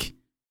take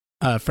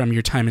from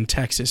your time in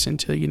Texas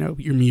into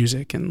your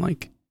music and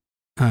like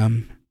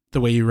the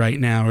way you write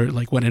now, or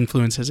like what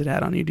influence has it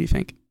had on you, do you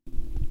think?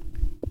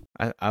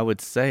 I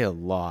would say a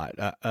lot.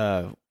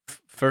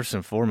 First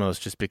and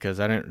foremost, just because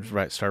I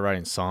didn't start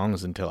writing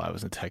songs until I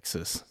was in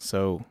Texas.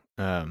 So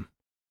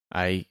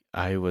I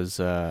was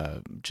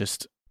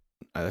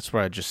that's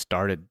where I just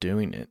started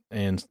doing it.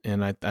 And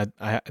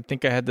I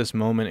think I had this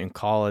moment in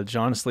college,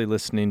 honestly,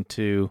 listening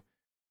to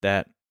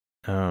that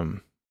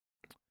the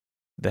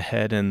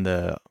Head and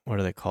the, what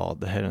are they called?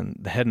 The Head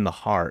and the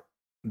Heart.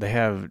 They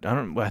have,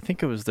 I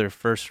think it was their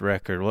first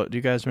record. What do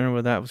you guys remember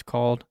what that was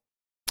called?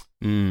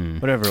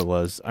 Whatever it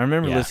was. I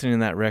remember listening to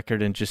that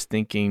record and just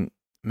thinking,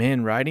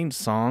 man, writing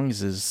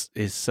songs is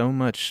so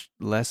much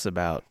less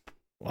about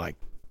like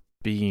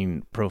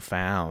being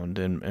profound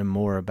and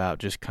more about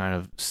just kind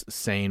of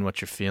saying what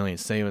you're feeling,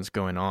 saying what's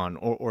going on,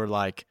 or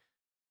like,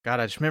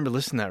 God, I just remember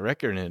listening to that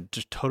record and it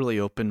just totally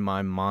opened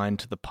my mind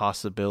to the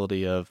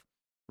possibility of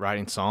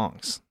writing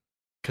songs.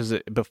 Because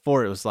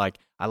before it was like,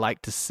 I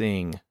liked to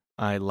sing,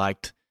 I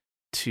liked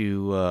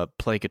to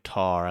play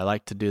guitar, I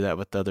liked to do that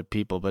with other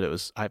people,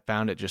 but I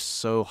found it just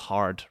so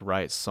hard to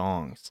write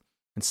songs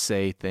and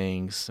say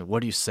things.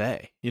 What do you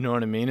say? You know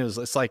what I mean?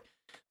 It's like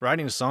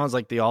writing a song is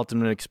like the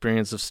ultimate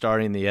experience of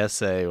starting the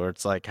essay, or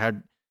it's like, how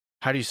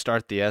do you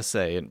start the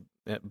essay?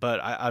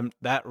 But I'm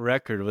that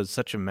record was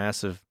such a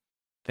massive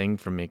thing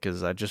for me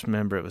because I just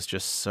remember it was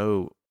just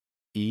so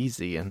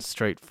easy and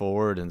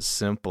straightforward and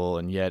simple,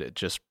 and yet it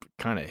just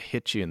kind of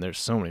hit you. And there's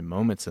so many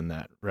moments in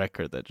that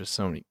record that just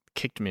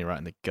kicked me right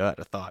in the gut.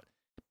 I thought,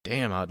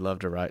 damn, I'd love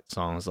to write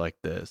songs like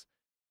this.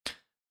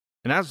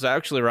 And that was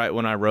actually right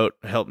when I wrote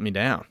Help Me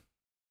Down.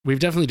 We've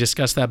definitely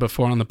discussed that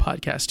before on the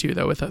podcast too,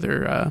 though, with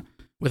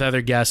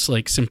other guests,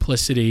 like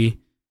simplicity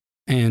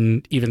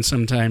and even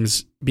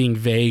sometimes being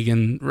vague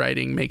in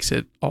writing makes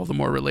it all the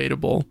more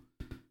relatable.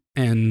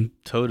 and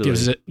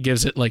Totally.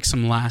 gives it like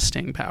some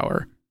lasting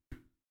power.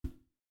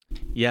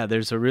 Yeah,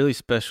 there's a really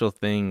special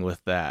thing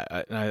with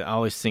that. I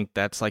always think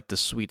that's like the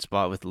sweet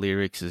spot with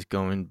lyrics is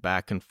going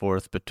back and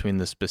forth between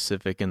the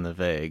specific and the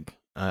vague.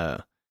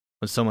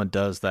 When someone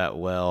does that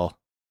well,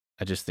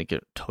 I just think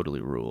it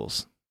totally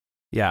rules.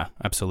 Yeah,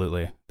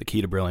 absolutely. The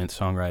key to brilliant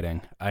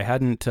songwriting. I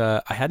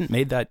hadn't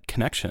made that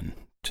connection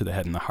to the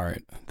head and the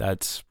heart.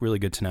 That's really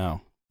good to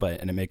know,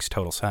 and it makes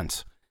total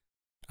sense.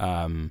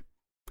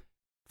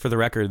 For the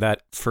record,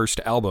 that first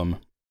album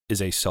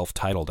is a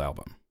self-titled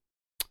album.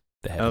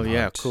 The Head Oh, and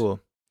yeah, Heart. cool.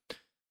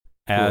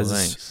 As Cool,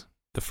 thanks.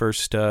 the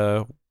first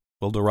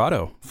Will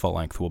Dorado full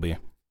length will be.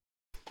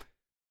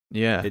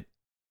 Yeah.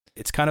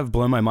 It's kind of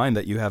blown my mind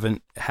that you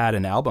haven't had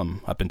an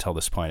album up until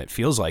this point. It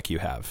feels like you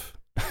have.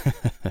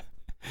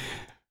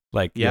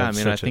 Like, Yeah, you I have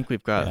mean, I such a- think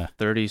we've got yeah.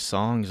 30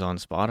 songs on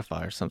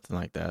Spotify or something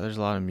like that. There's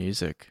a lot of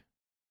music.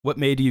 What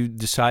made you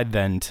decide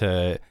then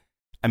to,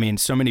 I mean,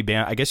 so many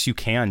bands, I guess you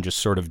can just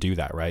sort of do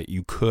that, right?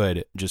 You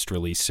could just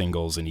release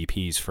singles and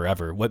EPs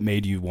forever. What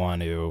made you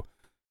want to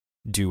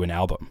do an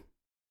album?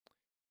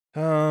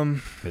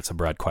 It's a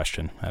broad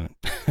question.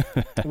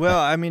 Well,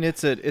 I mean,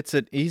 it's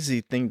an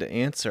easy thing to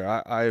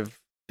answer.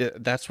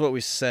 That's what we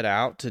set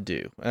out to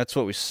do. That's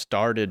what we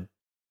started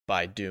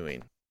by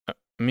doing.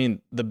 I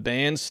mean, the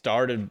band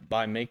started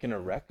by making a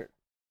record,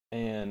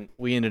 and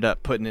we ended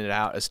up putting it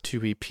out as 2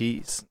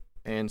 EPs.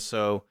 And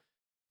so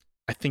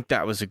I think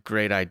that was a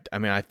great idea. I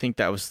mean, I think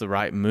that was the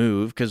right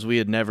move because we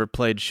had never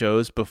played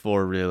shows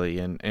before, really,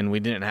 and we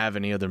didn't have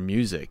any other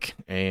music.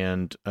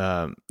 And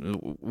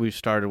we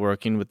started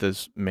working with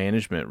this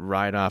management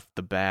right off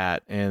the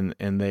bat, and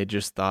they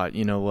just thought,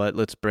 you know what,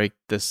 let's break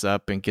this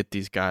up and get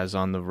these guys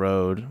on the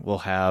road. We'll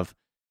have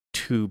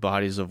 2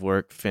 bodies of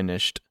work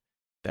finished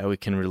that we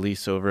can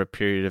release over a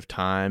period of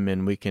time,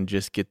 and we can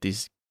just get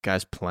these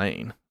guys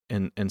playing.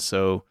 And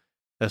so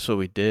that's what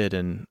we did.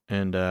 And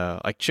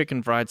like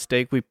Chicken Fried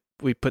Steak,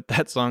 we put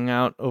that song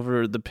out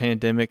over the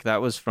pandemic.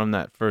 That was from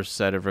that first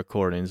set of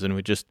recordings, and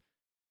we just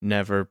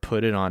never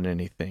put it on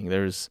anything.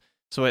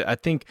 So I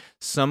think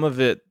some of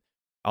it,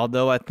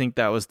 although I think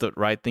that was the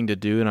right thing to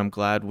do, and I'm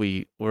glad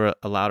we were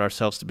allowed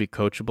ourselves to be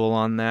coachable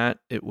on that,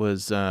 it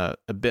was a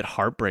bit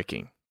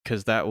heartbreaking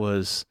because that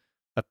was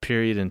a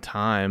period in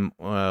time.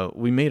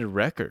 We made a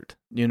record,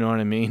 you know what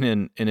I mean?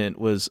 And it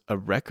was a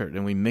record,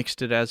 and we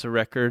mixed it as a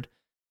record,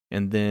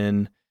 and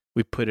then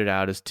we put it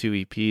out as 2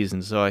 EPs.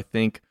 And so I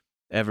think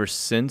ever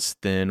since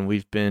then,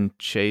 we've been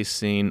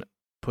chasing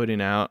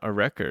putting out a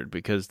record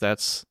because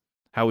that's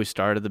how we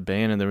started the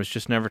band, and there was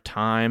just never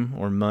time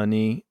or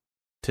money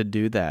to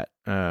do that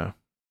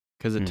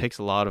because it takes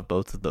a lot of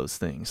both of those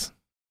things.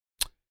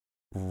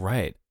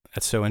 Right.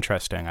 That's so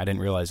interesting. I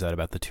didn't realize that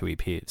about the 2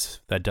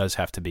 EPs. That does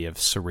have to be a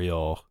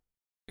surreal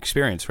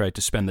experience, right?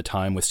 To spend the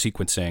time with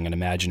sequencing and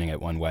imagining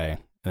it one way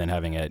and then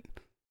having it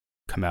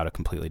come out a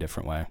completely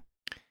different way.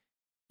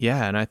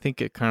 Yeah, and I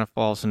think it kind of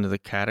falls into the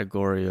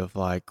category of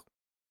like,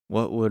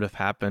 what would have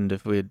happened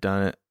if we had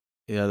done it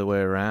the other way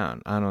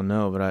around? I don't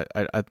know, but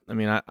I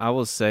mean, I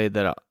will say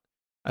that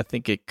I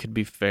think it could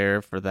be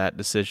fair for that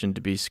decision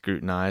to be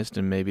scrutinized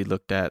and maybe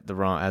looked at the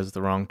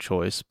wrong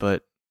choice.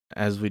 But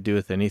as we do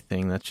with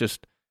anything, that's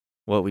just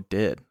what we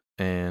did.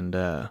 And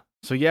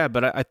so yeah,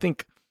 but I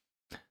think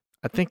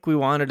we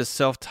wanted to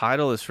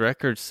self-title this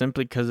record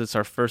simply because it's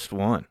our first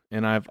one,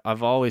 and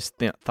I've always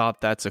thought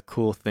that's a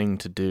cool thing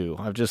to do.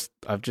 I've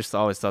just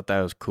always thought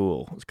that was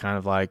cool. It's kind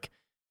of like,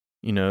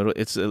 you know,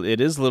 it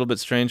is a little bit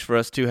strange for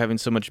us too, having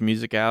so much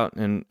music out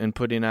and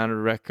putting out a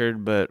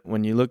record. But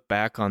when you look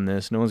back on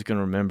this, no one's going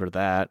to remember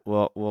that.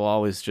 We'll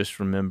always just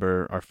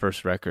remember our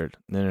first record.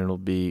 And then it'll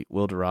be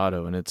Will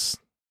Dorado, and it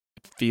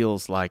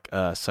feels like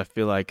us. I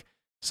feel like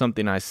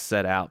something I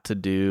set out to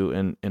do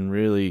and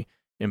really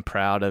am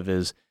proud of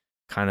is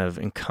kind of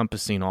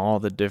encompassing all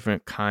the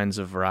different kinds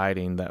of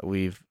writing that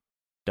we've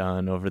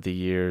done over the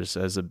years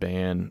as a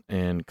band,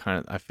 and kind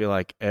of I feel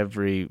like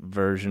every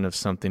version of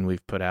something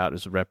we've put out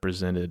is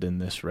represented in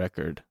this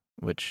record,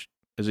 which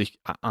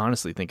I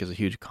honestly think is a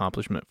huge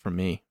accomplishment for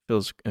me.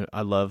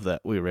 I love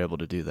that we were able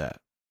to do that.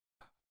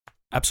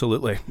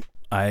 Absolutely.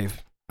 I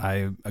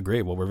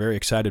agree. Well, we're very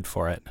excited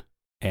for it.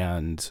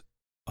 And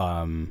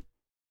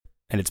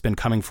it's been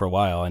coming for a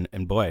while,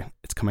 and boy,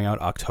 it's coming out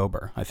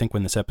October. I think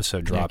when this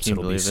episode drops, can you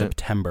it'll be believe it?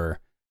 September.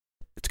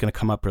 It's going to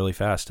come up really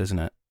fast, isn't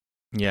it?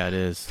 Yeah, it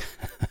is.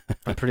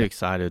 I'm pretty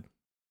excited.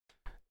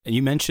 And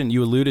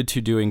you alluded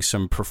to doing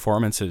some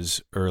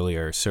performances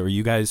earlier. So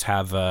you guys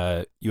have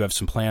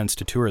some plans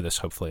to tour this,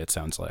 hopefully, it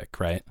sounds like,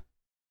 right?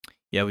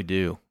 Yeah, we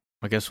do.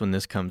 I guess when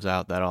this comes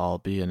out, that'll all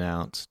be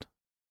announced.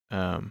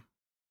 But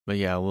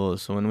yeah,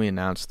 so when we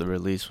announce the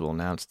release, we'll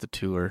announce the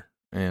tour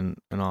and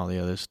all the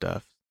other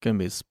stuff. It's going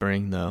to be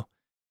spring though.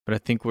 But I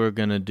think we're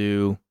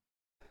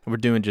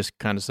doing just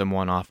kind of some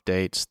one-off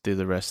dates through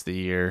the rest of the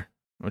year,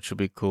 which will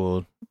be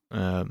cool.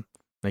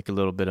 Make a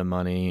little bit of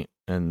money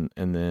and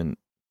then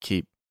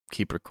keep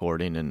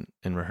recording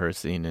and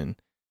rehearsing and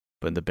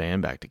putting the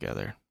band back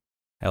together.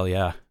 Hell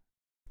yeah.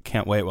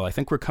 Can't wait. Well, I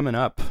think we're coming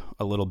up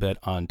a little bit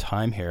on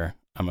time here,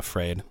 I'm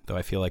afraid, though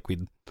I feel like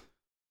we'd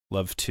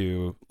love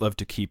to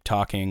keep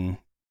talking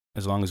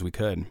as long as we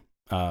could.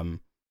 Can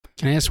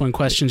I ask one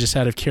question just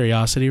out of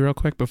curiosity real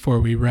quick before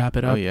we wrap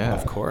it up? Oh yeah,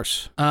 Of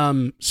course.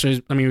 So,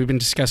 I mean, we've been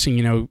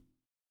discussing,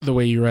 the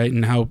way you write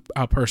and how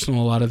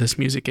personal a lot of this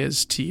music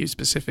is to you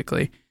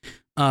specifically.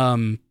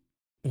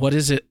 What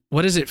does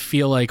it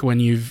feel like when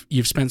you've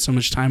spent so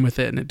much time with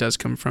it and it does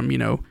come from,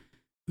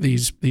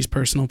 these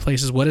personal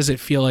places? What does it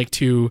feel like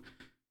to,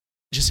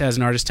 just as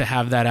an artist, to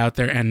have that out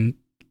there and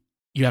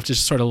you have to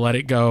just sort of let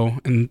it go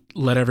and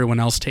let everyone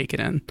else take it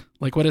in?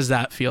 Like, what does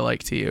that feel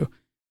like to you?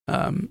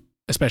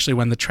 Especially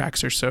when the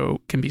tracks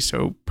can be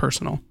so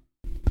personal.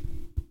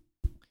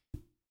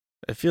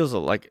 it feels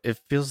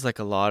like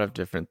a lot of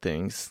different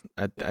things.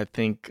 I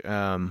think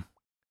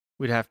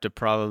we'd have to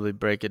probably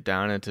break it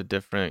down into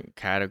different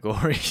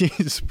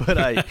categories, but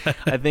I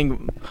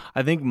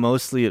think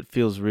mostly it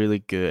feels really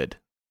good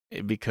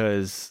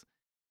because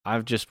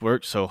I've just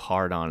worked so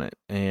hard on it,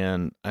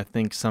 and I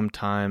think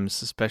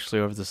sometimes, especially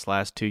over this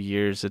last 2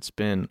 years, it's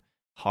been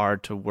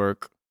hard to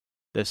work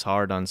this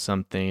hard on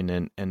something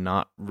and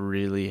not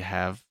really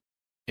have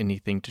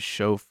anything to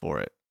show for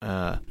it.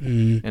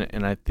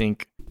 And I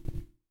think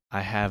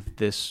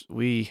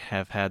we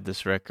have had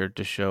this record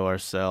to show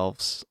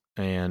ourselves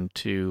and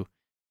to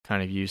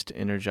kind of use to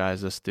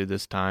energize us through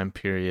this time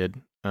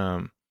period.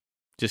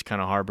 Just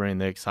kind of harboring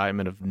the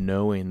excitement of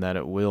knowing that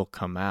it will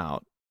come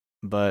out.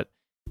 But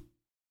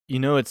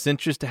it's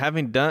interesting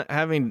having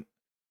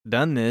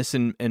done this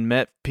and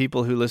met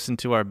people who listen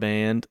to our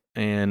band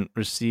and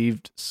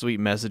received sweet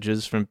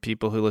messages from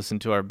people who listen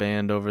to our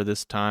band over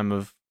this time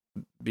of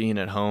being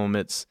at home.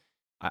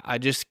 I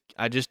just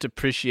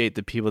appreciate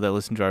the people that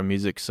listen to our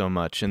music so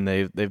much, and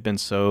they've been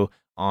so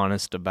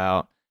honest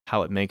about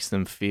how it makes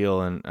them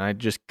feel, and I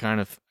just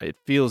it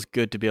feels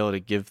good to be able to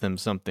give them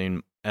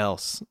something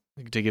else,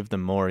 to give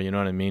them more, you know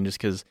what I mean? Just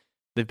because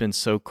they've been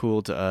so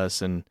cool to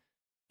us, and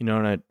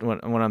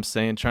what I'm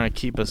saying, trying to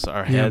keep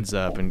our heads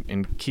up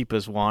and keep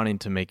us wanting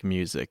to make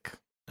music.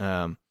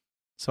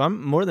 So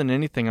I'm more than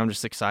anything, I'm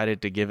just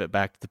excited to give it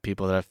back to the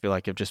people that I feel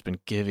like have just been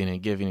giving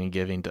and giving and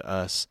giving to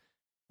us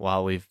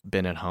while we've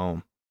been at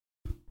home.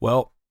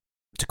 Well,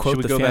 to quote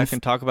Should we go back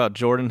and talk about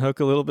Jordan Hook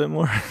a little bit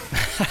more?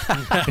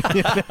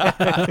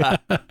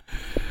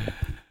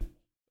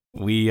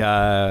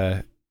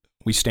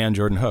 We stand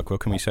Jordan Hook.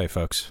 What can we say,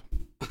 folks?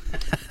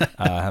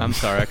 I'm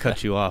sorry, I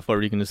cut you off. What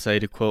were you going to say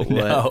to quote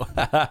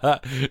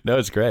what? No,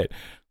 it's great.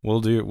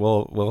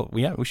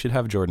 We should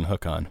have Jordan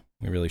Hook on.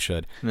 We really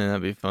should. Man,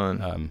 that'd be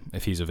fun.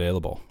 If he's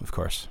available, of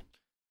course.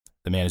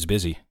 The man is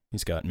busy.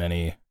 He's got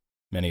many,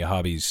 many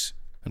hobbies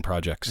and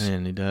projects.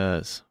 And he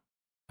does.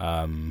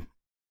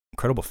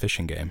 Incredible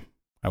fishing game.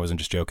 I wasn't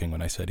just joking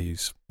when I said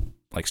he's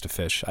likes to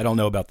fish. I don't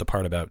know about the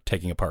part about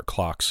taking apart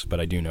clocks, but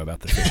I do know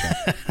about the fishing.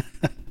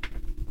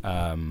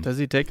 Does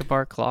he take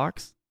apart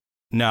clocks?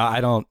 No,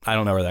 I don't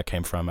know where that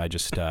came from. I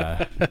just threw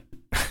that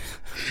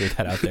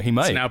out there. He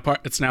might.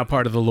 It's now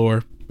part of the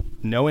lore.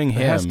 Knowing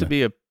him, it has to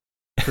be a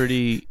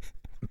pretty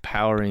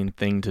empowering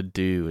thing to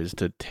do, is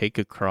to take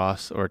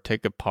apart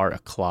a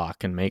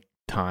clock and make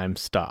time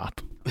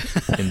stop,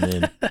 and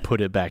then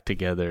put it back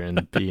together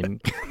and be in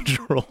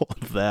control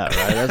of that.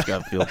 Right? That's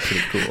got to feel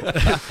pretty cool.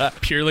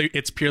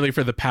 It's purely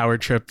for the power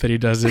trip that he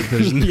does it.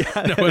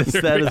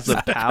 That is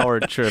a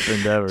power trip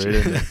endeavor,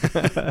 isn't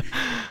it?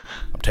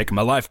 I'm taking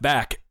my life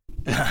back.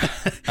 He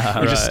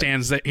just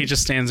stands there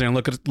and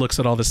looks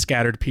at all the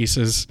scattered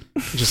pieces,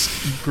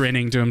 just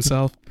grinning to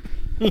himself.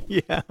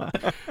 Yeah.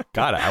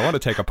 God, I want to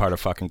take apart a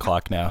fucking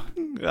clock now.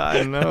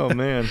 I know,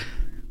 man.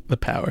 The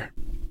power.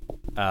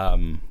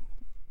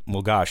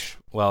 Well, gosh.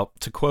 Well,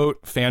 to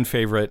quote fan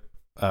favorite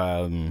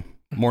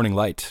Morning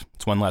Light,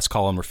 it's one last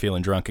call and we're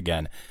feeling drunk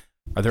again.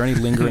 Are there any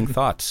lingering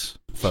thoughts,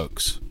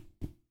 folks,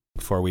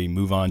 before we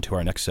move on to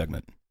our next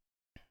segment?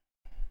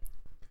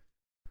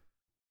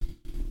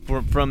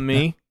 From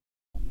me?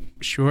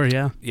 Sure,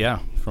 yeah. Yeah,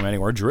 from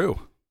anywhere. Drew,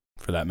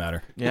 for that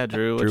matter. Yeah,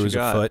 Drew, what Drew you is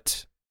got?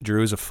 afoot.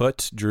 Drew is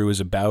afoot. Drew is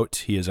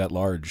about. He is at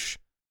large.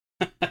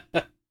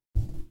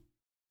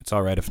 It's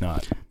all right if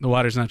not. The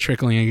water's not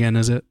trickling again,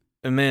 is it?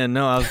 Man,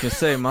 no, I was gonna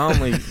say my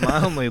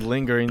only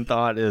lingering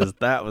thought is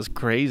that was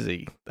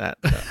crazy. That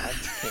I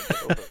can't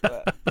get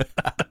over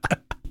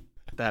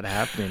that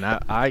happening.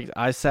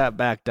 I sat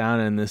back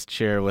down in this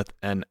chair with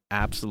an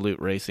absolute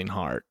racing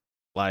heart.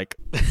 Like,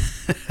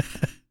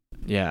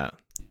 yeah,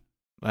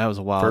 that was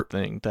a wild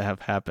thing to have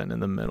happen in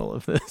the middle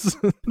of this.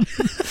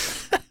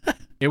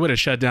 It would have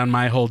shut down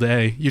my whole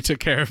day. You took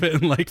care of it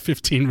in like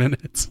 15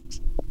 minutes.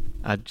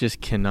 I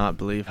just cannot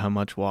believe how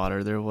much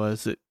water there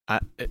was.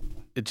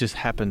 It just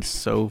happened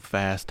so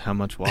fast how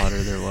much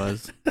water there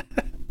was.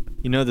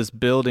 This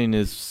building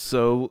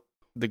the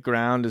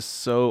ground is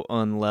so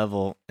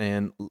unlevel,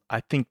 and I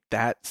think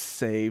that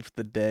saved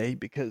the day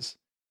because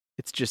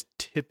it's just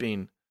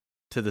tipping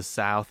to the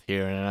south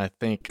here, and I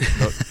think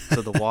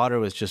so the water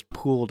was just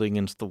pooled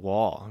against the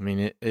wall. I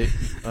mean, it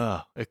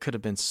could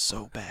have been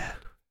so bad.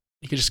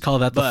 You could just call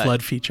that the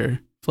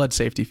flood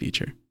safety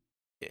feature.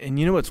 And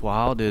you know what's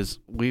wild is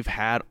we've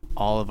had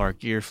all of our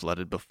gear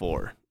flooded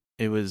before.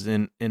 It was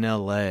in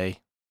LA.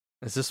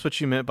 Is this what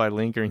you meant by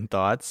lingering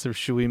thoughts, or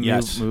should we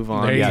Yes. move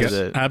on There you to go.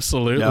 the?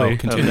 Absolutely. No,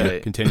 continue. Okay.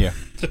 Continue.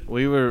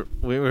 We were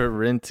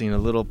renting a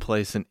little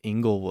place in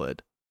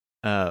Inglewood,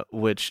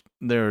 which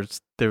there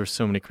were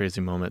so many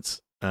crazy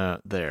moments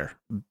there.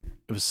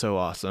 It was so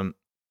awesome,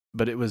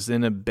 but it was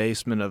in a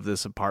basement of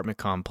this apartment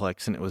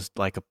complex, and it was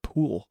like a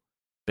pool,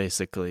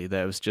 basically.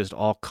 That was just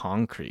all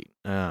concrete.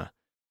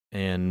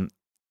 And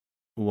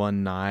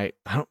one night,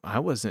 I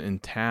wasn't in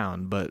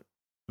town, but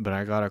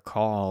I got a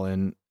call,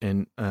 and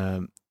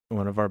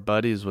one of our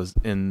buddies was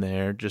in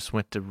there, just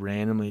went to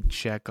randomly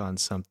check on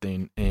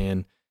something,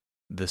 and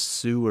the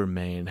sewer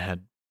main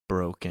had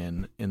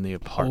broken in the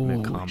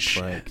apartment Holy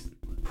complex,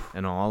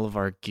 and all of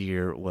our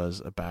gear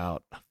was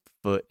about a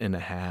foot and a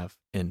half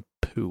in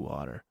poo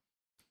water.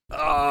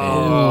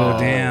 Oh, And-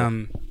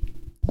 damn.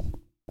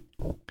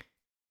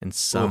 And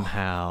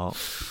somehow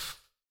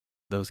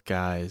those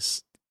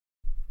guys,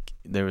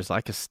 there was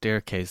like a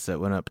staircase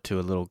that went up to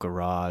a little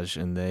garage,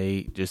 and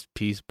they just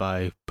piece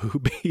by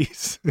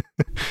boobies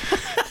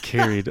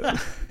carried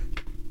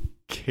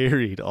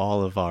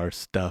all of our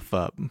stuff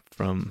up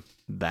from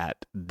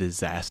that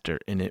disaster.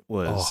 And it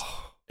was,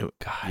 Oh,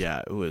 God.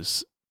 yeah,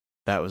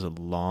 that was a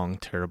long,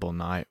 terrible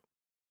night.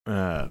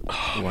 my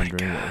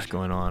Wondering what was God.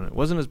 going on. It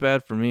wasn't as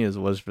bad for me as it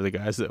was for the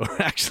guys that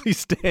were actually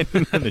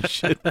standing in the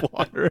shit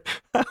water.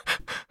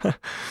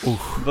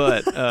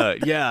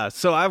 But yeah,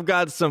 so I've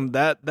got some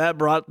that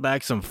brought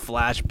back some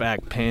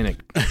flashback panic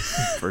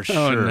for sure.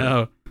 Oh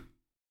no.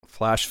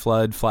 Flash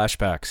flood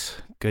flashbacks.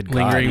 Good God.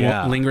 Lingering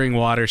yeah. lingering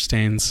water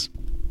stains.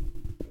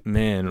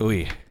 Man,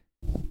 Ooh.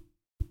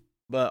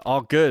 but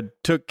all good.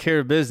 Took care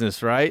of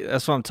business, right?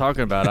 That's what I'm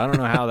talking about. I don't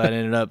know how that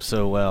ended up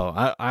so well.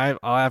 I'll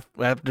have,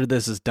 after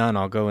this is done,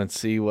 I'll go and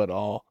see what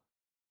all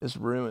is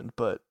ruined.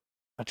 But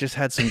I just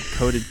had some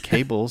coated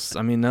cables.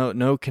 I mean,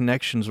 no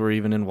connections were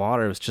even in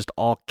water. It was just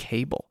all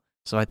cable.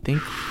 So I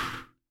think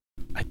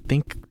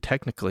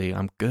technically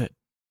I'm good.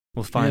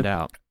 We'll find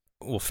out.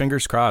 Well,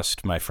 fingers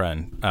crossed, my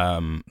friend.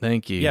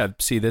 Thank you. Yeah,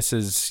 see,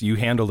 you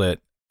handled it,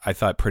 I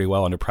thought, pretty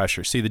well under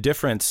pressure. See, the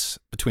difference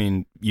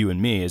between you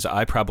and me is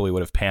I probably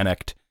would have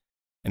panicked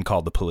and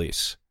called the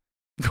police.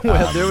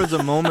 Well, there was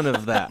a moment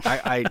of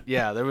that.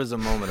 Yeah, there was a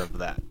moment of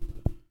that.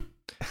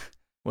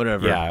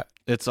 Whatever. Yeah.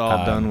 It's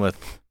all done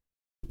with.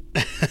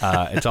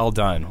 It's all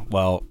done.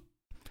 Well,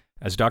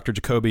 as Dr.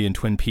 Jacoby in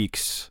Twin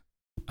Peaks,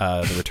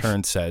 The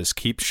Return says,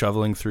 keep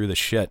shoveling through the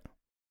shit.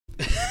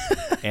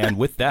 And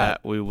with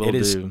that, We will it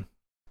is- do.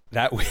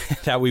 that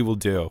we will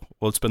do.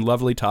 Well, it's been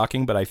lovely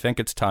talking, but I think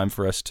it's time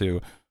for us to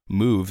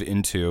move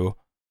into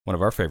one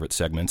of our favorite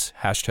segments,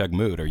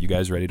 #Mood. Are you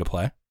guys ready to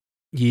play?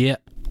 Yeah.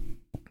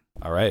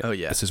 All right. Oh,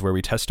 yeah. This is where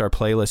we test our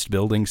playlist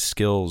building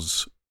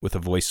skills with a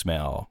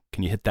voicemail.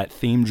 Can you hit that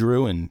theme,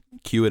 Drew, and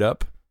cue it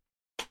up?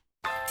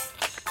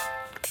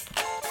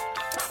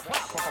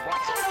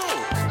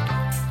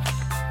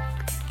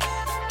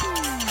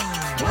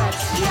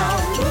 What's your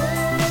mood?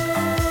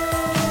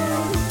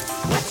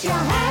 What's your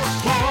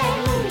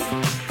hashtag?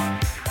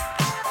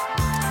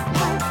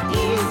 What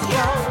is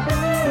your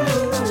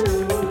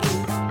mood?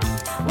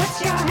 What's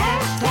your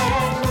hashtag?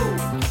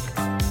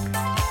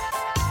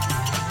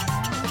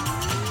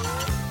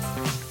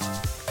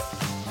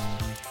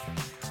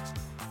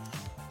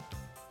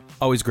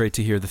 Always great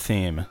to hear the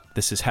theme.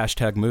 This is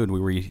 #Mood,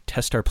 where we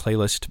test our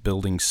playlist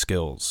building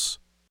skills.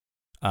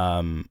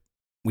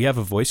 We have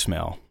a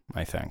voicemail,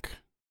 I think.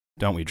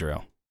 Don't we, Drew?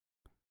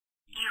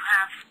 You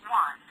have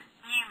one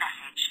new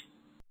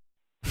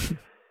message.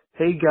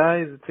 Hey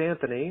guys, it's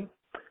Anthony.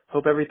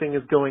 Hope everything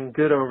is going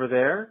good over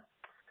there.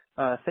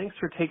 Thanks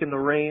for taking the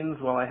reins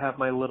while I have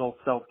my little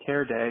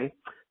self-care day.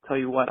 Tell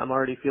you what, I'm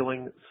already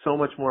feeling so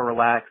much more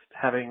relaxed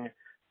having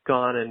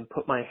gone and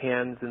put my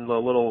hands in the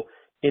little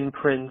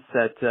imprints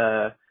at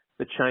the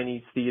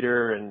Chinese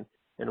theater and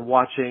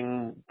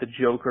watching the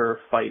Joker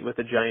fight with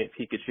a giant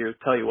Pikachu.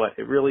 Tell you what,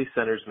 it really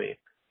centers me.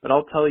 But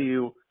I'll tell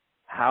you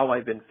how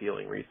I've been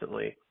feeling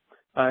recently.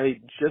 I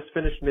just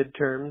finished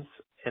midterms,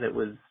 and it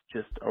was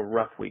just a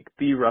rough week,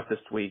 the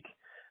roughest week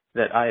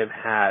that I have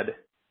had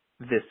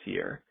this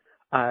year.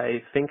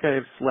 I think I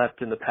have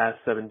slept in the past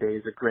 7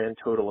 days a grand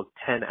total of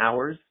 10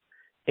 hours,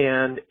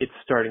 and it's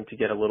starting to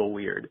get a little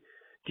weird.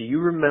 Do you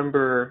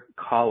remember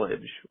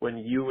college when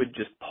you would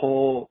just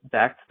pull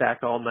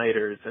back-to-back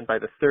all-nighters, and by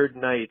the third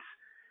night,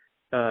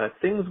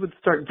 things would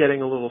start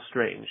getting a little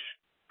strange?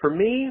 For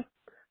me,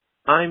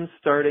 I'm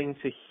starting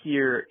to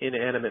hear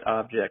inanimate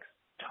objects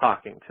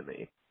talking to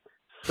me.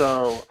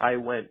 So I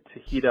went to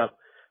heat up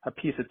a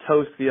piece of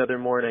toast the other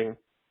morning,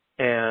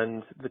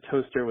 and the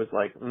toaster was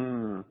like,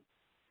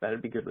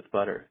 that'd be good with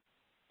butter.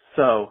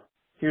 So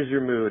here's your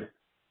mood.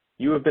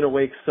 You have been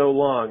awake so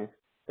long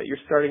that you're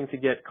starting to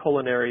get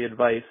culinary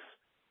advice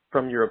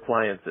from your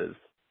appliances.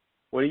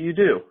 What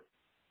do?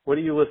 What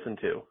do you listen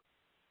to?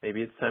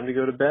 Maybe it's time to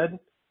go to bed.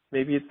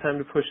 Maybe it's time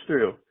to push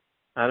through.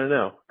 I don't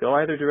know. Go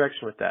either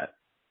direction with that.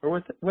 Or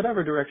with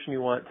whatever direction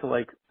you want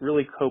to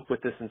really cope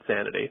with this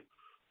insanity.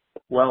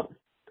 Well,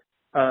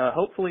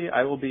 hopefully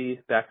I will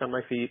be back on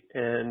my feet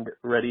and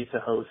ready to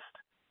host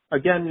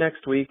again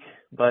next week.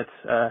 But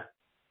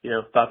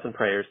thoughts and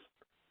prayers.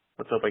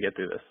 Let's hope I get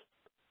through this.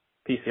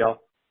 Peace, y'all.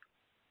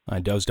 I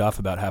dozed off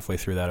about halfway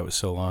through that. It was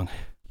so long.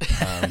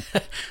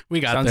 We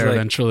got there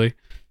eventually.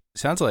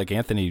 Sounds like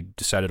Anthony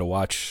decided to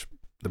watch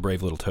The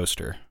Brave Little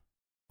Toaster,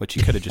 which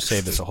he could have just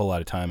saved us a whole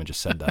lot of time and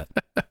just said that.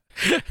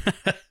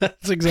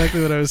 That's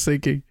exactly what I was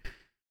thinking.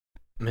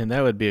 Man,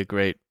 that would be a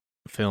great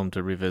film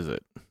to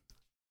revisit.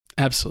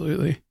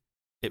 Absolutely.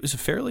 It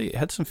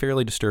had some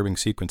fairly disturbing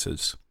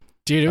sequences.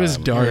 Dude, it was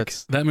dark.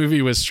 Yes. That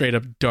movie was straight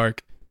up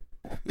dark.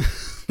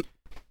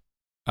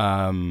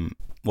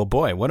 Well,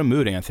 boy, what a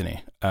mood,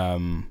 Anthony.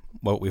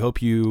 Well, we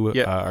hope you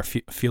are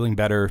feeling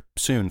better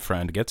soon,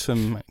 friend. Get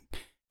some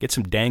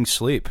dang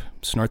sleep.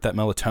 Snort that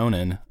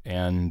melatonin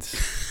and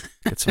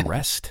get some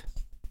rest.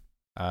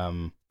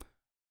 All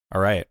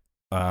right.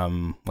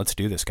 Let's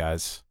do this,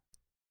 guys.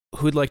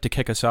 Who'd like to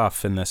kick us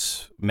off in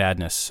this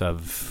madness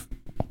of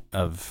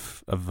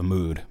the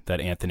mood that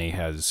Anthony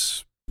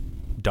has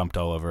dumped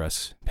all over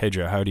us?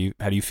 Pedro, how do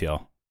you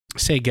feel?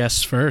 Say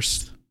guests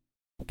first.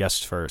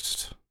 Guest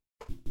first.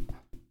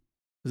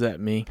 Is that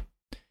me?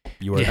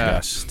 You are the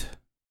best.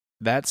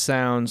 That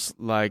sounds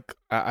like,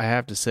 I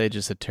have to say,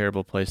 just a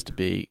terrible place to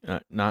be.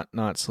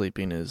 Not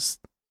sleeping is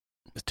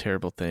a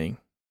terrible thing.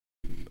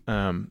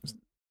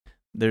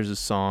 There's a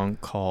song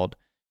called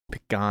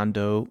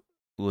Picando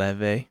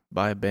Leve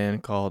by a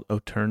band called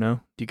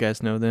Oterno. Do you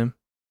guys know them?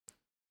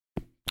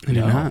 I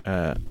do not.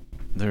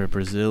 They're a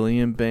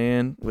Brazilian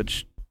band,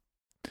 which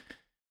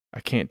I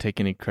can't take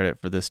any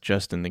credit for this.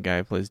 Justin, the guy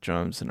who plays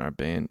drums in our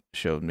band,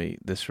 showed me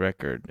this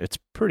record. It's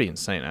pretty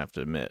insane, I have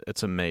to admit.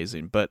 It's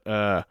amazing. But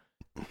I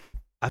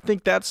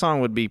think that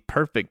song would be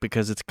perfect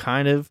because it's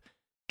kind of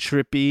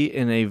trippy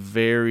in a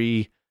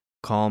very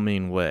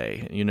calming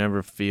way. You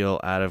never feel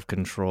out of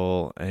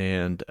control.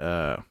 And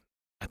I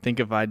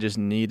think if I just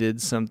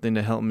needed something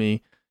to help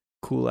me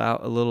cool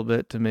out a little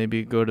bit to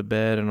maybe go to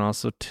bed and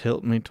also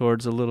tilt me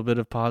towards a little bit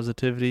of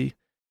positivity,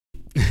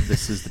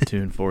 this is the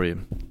tune for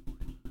you.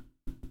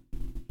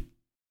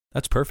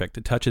 That's perfect.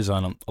 It touches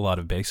on a lot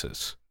of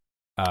bases.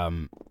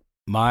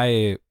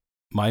 My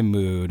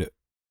mood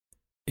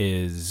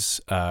is,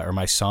 or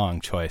my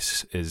song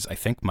choice is, I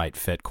think might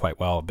fit quite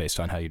well based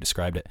on how you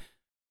described it.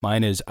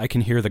 Mine is "I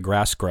Can Hear the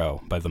Grass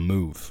Grow" by The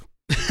Move.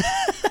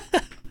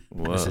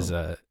 Whoa. This is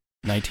a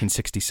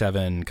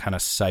 1967 kind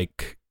of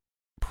psych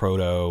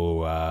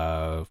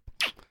proto,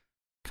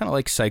 kind of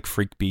like psych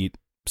freak beat,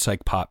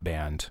 psych pop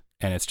band.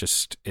 And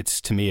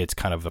to me, it's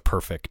kind of the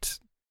perfect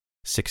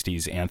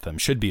 60s anthem.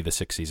 Should be the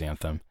 60s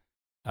anthem.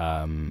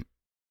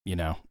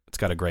 It's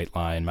got a great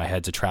line. "My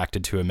head's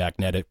attracted to a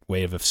magnetic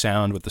wave of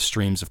sound with the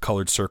streams of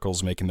colored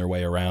circles making their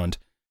way around."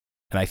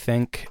 And I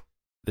think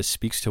this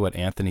speaks to what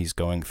Anthony's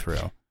going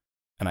through.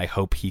 And I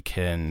hope he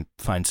can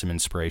find some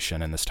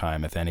inspiration in this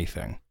time, if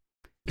anything.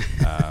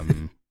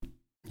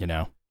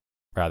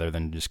 Rather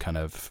than just kind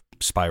of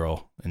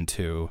spiral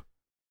into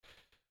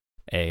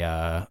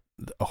a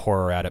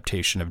horror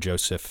adaptation of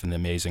Joseph and the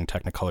Amazing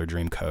Technicolor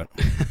Dreamcoat.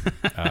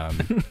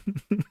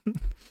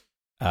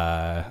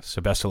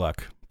 So best of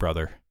luck,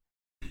 brother.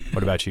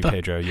 What about you,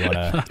 Pedro? You want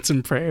to... Thoughts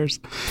and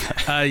prayers.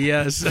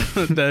 Yes.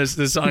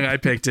 The song I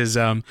picked is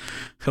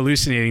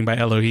Hallucinating by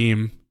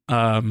Elohim,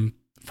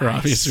 for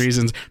obvious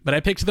reasons. But I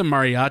picked the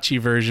mariachi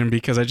version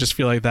because I just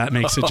feel like that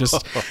makes it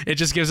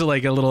just gives it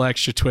like a little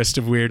extra twist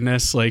of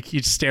weirdness. Like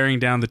you're staring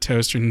down the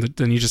toaster and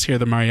then you just hear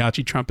the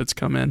mariachi trumpets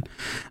come in.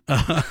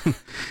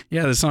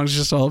 The song's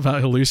just all about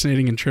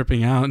hallucinating and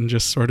tripping out and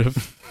just sort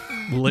of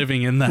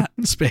living in that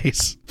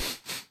space.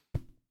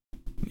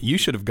 You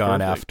should have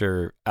gone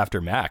after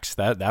Max.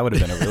 That would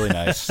have been a really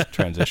nice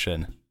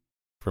transition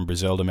from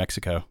Brazil to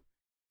Mexico.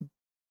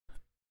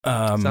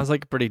 Sounds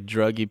like a pretty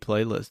druggy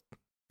playlist.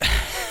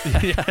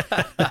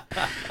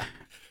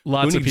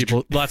 Lots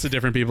of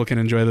different people can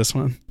enjoy this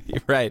one.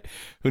 You're right.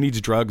 Who needs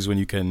drugs when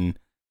you can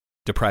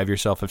deprive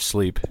yourself of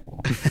sleep?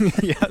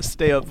 Yeah,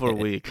 stay up for a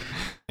week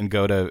and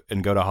go to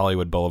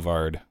Hollywood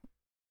Boulevard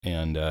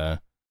and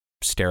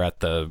stare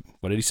at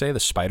what did he say?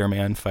 The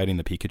Spider-Man fighting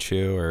the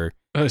Pikachu, or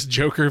it's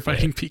Joker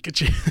fighting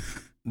Pikachu.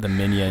 The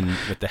minion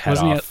with the head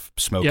off,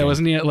 smoking. Yeah,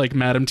 wasn't he at like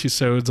Madame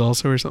Tussauds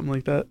also or something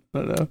like that? I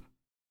don't know.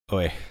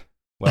 Oy.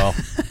 Well,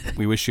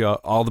 we wish you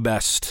all the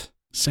best.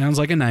 Sounds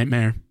like a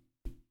nightmare.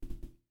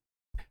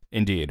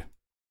 Indeed.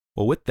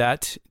 Well, with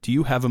that, do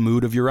you have a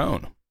mood of your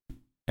own?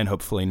 And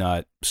hopefully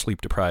not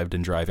sleep deprived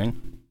and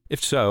driving?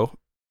 If so,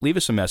 leave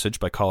us a message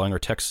by calling or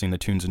texting the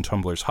Tunes and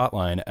Tumblers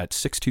hotline at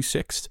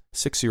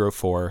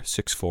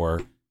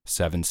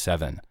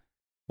 626-604-6477.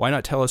 Why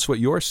not tell us what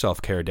your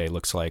self-care day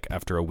looks like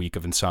after a week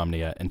of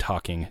insomnia and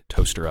talking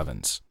toaster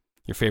ovens?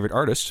 Your favorite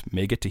artist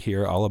may get to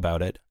hear all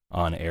about it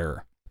on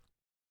air.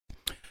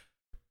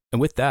 And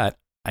with that,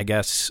 I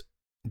guess,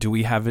 do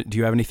you have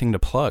anything to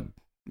plug,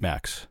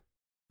 Max?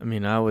 I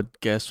mean, I would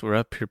guess we're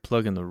up here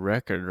plugging the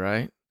record,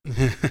 right?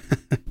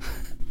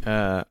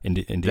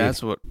 Indeed.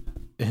 That's what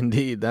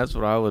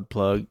I would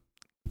plug.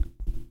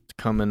 It's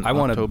coming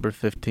October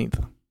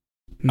 15th.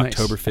 Nice.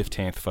 October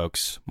 15th,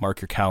 folks.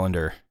 Mark your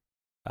calendar.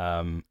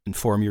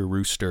 Inform your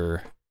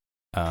rooster.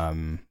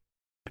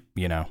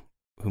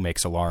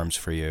 makes alarms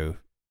for you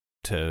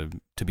to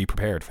be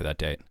prepared for that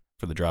date,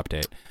 for the drop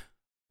date.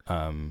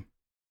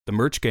 The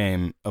merch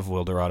game of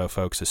Wildorado,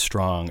 folks, is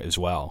strong as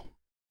well.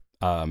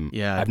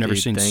 I've never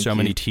seen so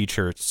many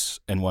T-shirts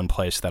in one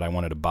place that I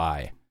wanted to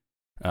buy.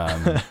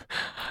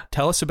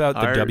 Tell us about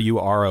the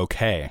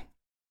WROK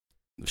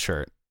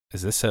shirt.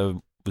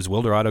 Was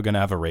Wildorado going to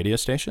have a radio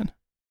station?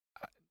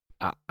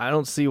 I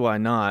don't see why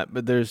not,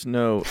 but there's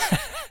no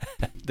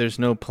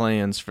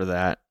plans for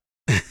that.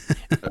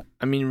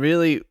 I mean,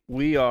 really,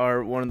 we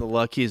are one of the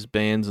luckiest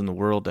bands in the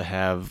world to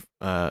have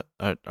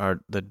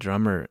the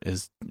drummer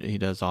he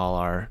does all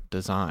our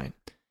design,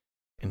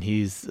 and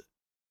he's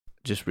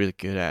just really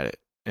good at it.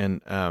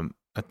 And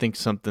I think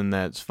something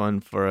that's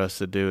fun for us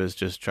to do is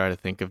just try to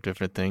think of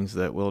different things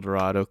that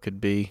Wildorado could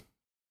be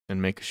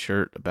and make a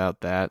shirt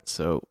about that.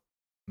 So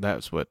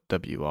that's what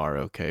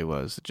WROK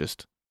was,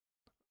 just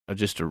a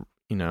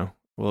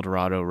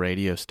Wildorado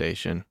radio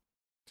station.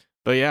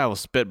 But yeah, we'll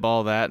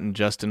spitball that, and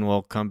Justin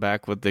will come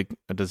back with a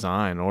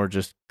design, or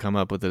just come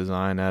up with a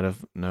design out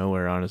of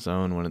nowhere on his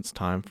own when it's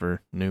time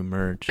for new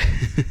merch.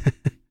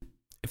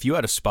 If you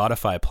had a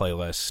Spotify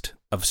playlist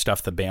of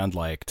stuff the band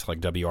liked, like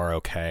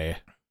WROK,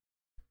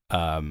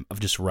 of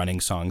just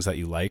running songs that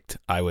you liked,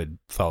 I would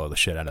follow the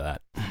shit out of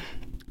that.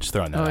 Just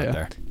throwing that out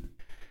there.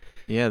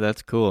 Yeah,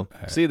 that's cool.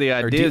 See, the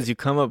idea is you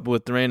come up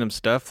with random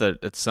stuff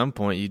that at some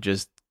point you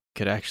just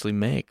could actually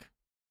make.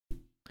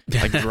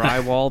 Like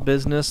drywall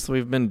business,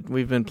 we've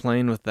been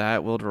playing with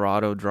that,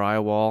 Wildorado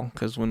drywall,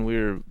 because when we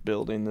were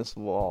building this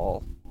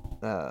wall,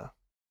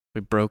 we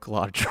broke a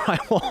lot of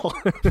drywall.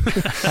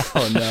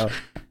 Oh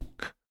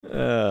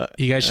no!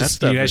 You guys should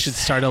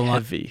start a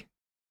line.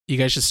 You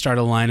guys should start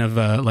a line of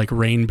like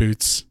rain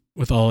boots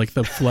with all like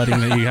the flooding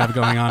that you have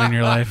going on in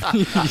your life.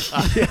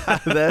 Yeah,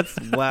 that's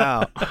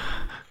wow.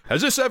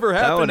 Has this ever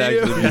happened to you?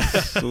 That would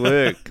actually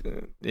be slick.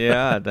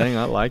 Yeah, dang,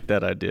 I like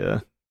that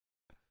idea.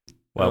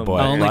 Well, boy,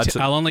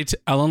 I'll only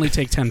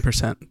take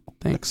 10%.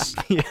 Thanks.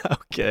 Yeah,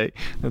 okay,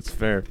 that's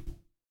fair.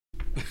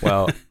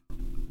 Well,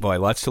 boy,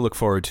 lots to look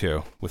forward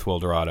to with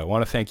Wildorado. I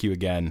want to thank you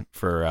again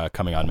for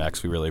coming on,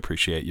 Max. We really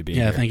appreciate you being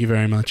here. Yeah, thank you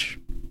very much.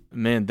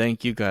 Man,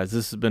 thank you guys.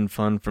 This has been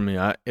fun for me.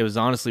 It was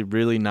honestly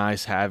really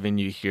nice having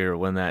you here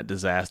when that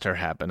disaster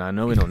happened. I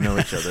know we don't know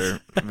each other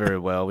very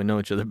well. We know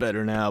each other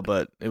better now,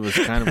 but it was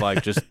kind of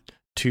like just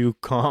two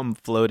calm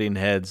floating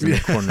heads in the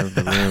corner of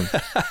the room,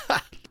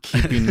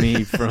 keeping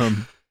me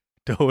from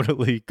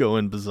totally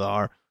going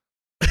bizarre.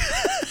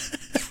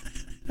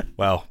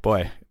 Well,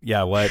 boy,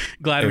 yeah,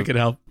 Glad we could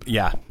help.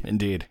 Yeah,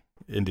 indeed.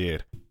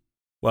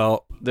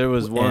 Well, there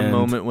was one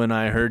moment when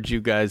I heard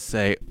you guys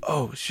say,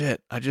 "Oh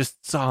shit, I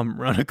just saw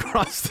him run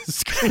across the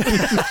screen."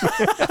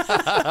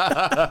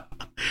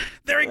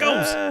 There he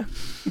goes.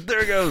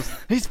 There he goes.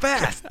 He's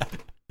fast.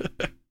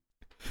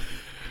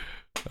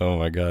 Oh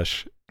my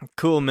gosh.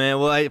 Cool, man.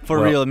 Well,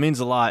 for real, it means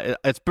a lot.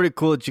 It's pretty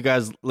cool that you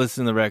guys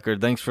listen to the record.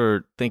 Thanks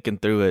for thinking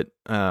through it.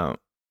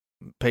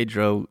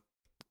 Pedro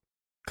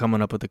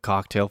coming up with a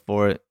cocktail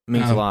for it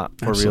means a lot.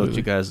 For real that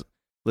you guys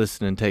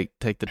listen and take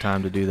the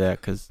time to do that,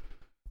 because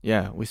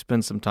yeah, we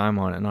spend some time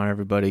on it, and not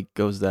everybody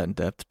goes that in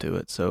depth to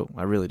it. So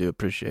I really do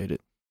appreciate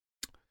it.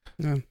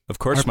 Yeah. Of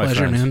course, Our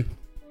pleasure, friends. man.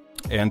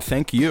 And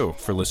thank you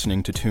for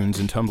listening to Tunes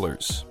and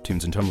Tumblers.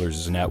 Tunes and Tumblers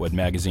is an Atwood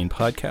Magazine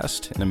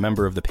podcast and a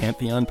member of the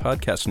Pantheon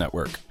Podcast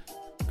Network.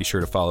 Be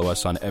sure to follow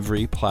us on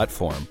every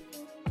platform.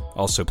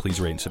 Also,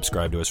 please rate and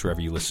subscribe to us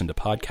wherever you listen to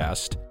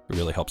podcasts. It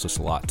really helps us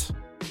a lot.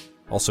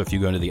 Also, if you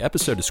go into the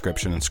episode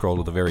description and scroll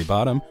to the very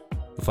bottom,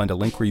 you'll find a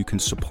link where you can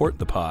support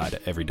the pod.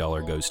 Every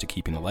dollar goes to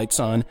keeping the lights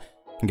on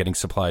and getting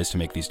supplies to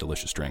make these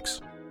delicious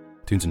drinks.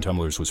 Tunes and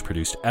Tumblers was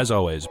produced, as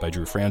always, by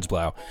Drew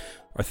Franzblau.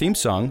 Our theme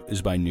song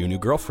is by New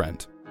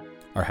Girlfriend.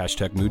 Our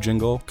hashtag Moo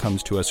jingle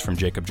comes to us from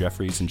Jacob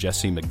Jeffries and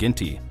Jesse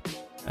McGinty.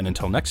 And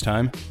until next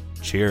time,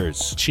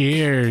 cheers.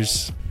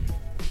 Cheers.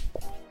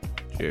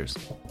 Cheers.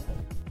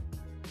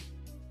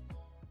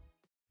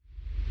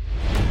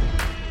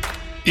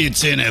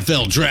 It's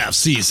NFL draft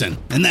season,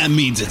 and that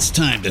means it's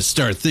time to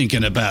start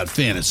thinking about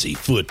fantasy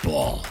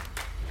football.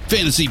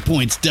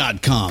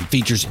 FantasyPoints.com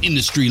features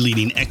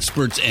industry-leading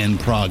experts and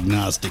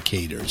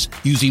prognosticators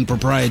using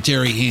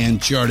proprietary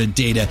hand-charted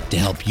data to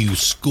help you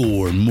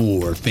score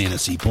more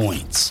fantasy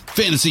points.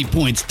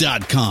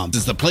 FantasyPoints.com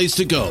is the place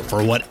to go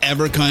for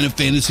whatever kind of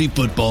fantasy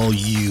football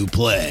you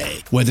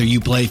play. Whether you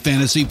play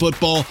fantasy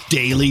football,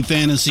 daily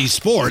fantasy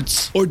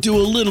sports, or do a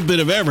little bit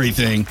of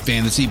everything,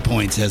 Fantasy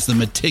Points has the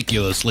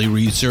meticulously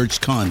researched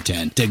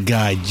content to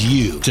guide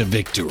you to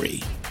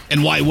victory.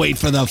 And why wait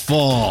for the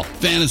fall?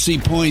 Fantasy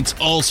Points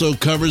also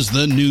covers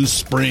the new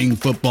spring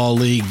football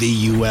league,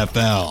 the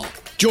UFL.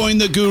 Join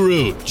the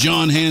guru,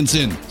 John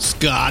Hansen,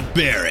 Scott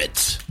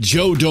Barrett,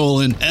 Joe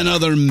Dolan, and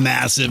other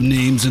massive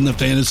names in the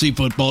fantasy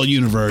football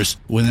universe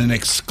with an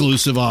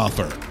exclusive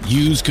offer.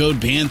 Use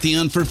code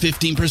Pantheon for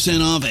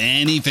 15% off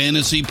any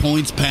Fantasy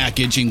Points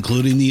package,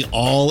 including the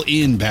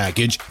all-in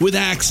package, with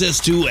access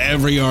to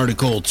every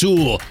article,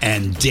 tool,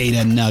 and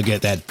data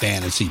nugget that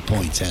Fantasy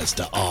Points has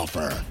to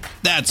offer.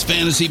 That's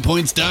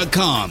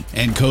fantasypoints.com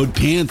and code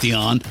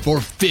Pantheon for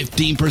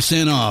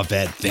 15% off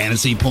at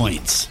Fantasy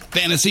Points.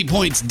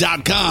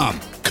 Fantasypoints.com,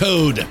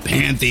 code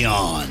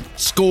Pantheon.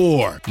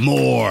 Score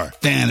more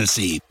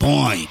fantasy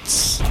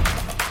points.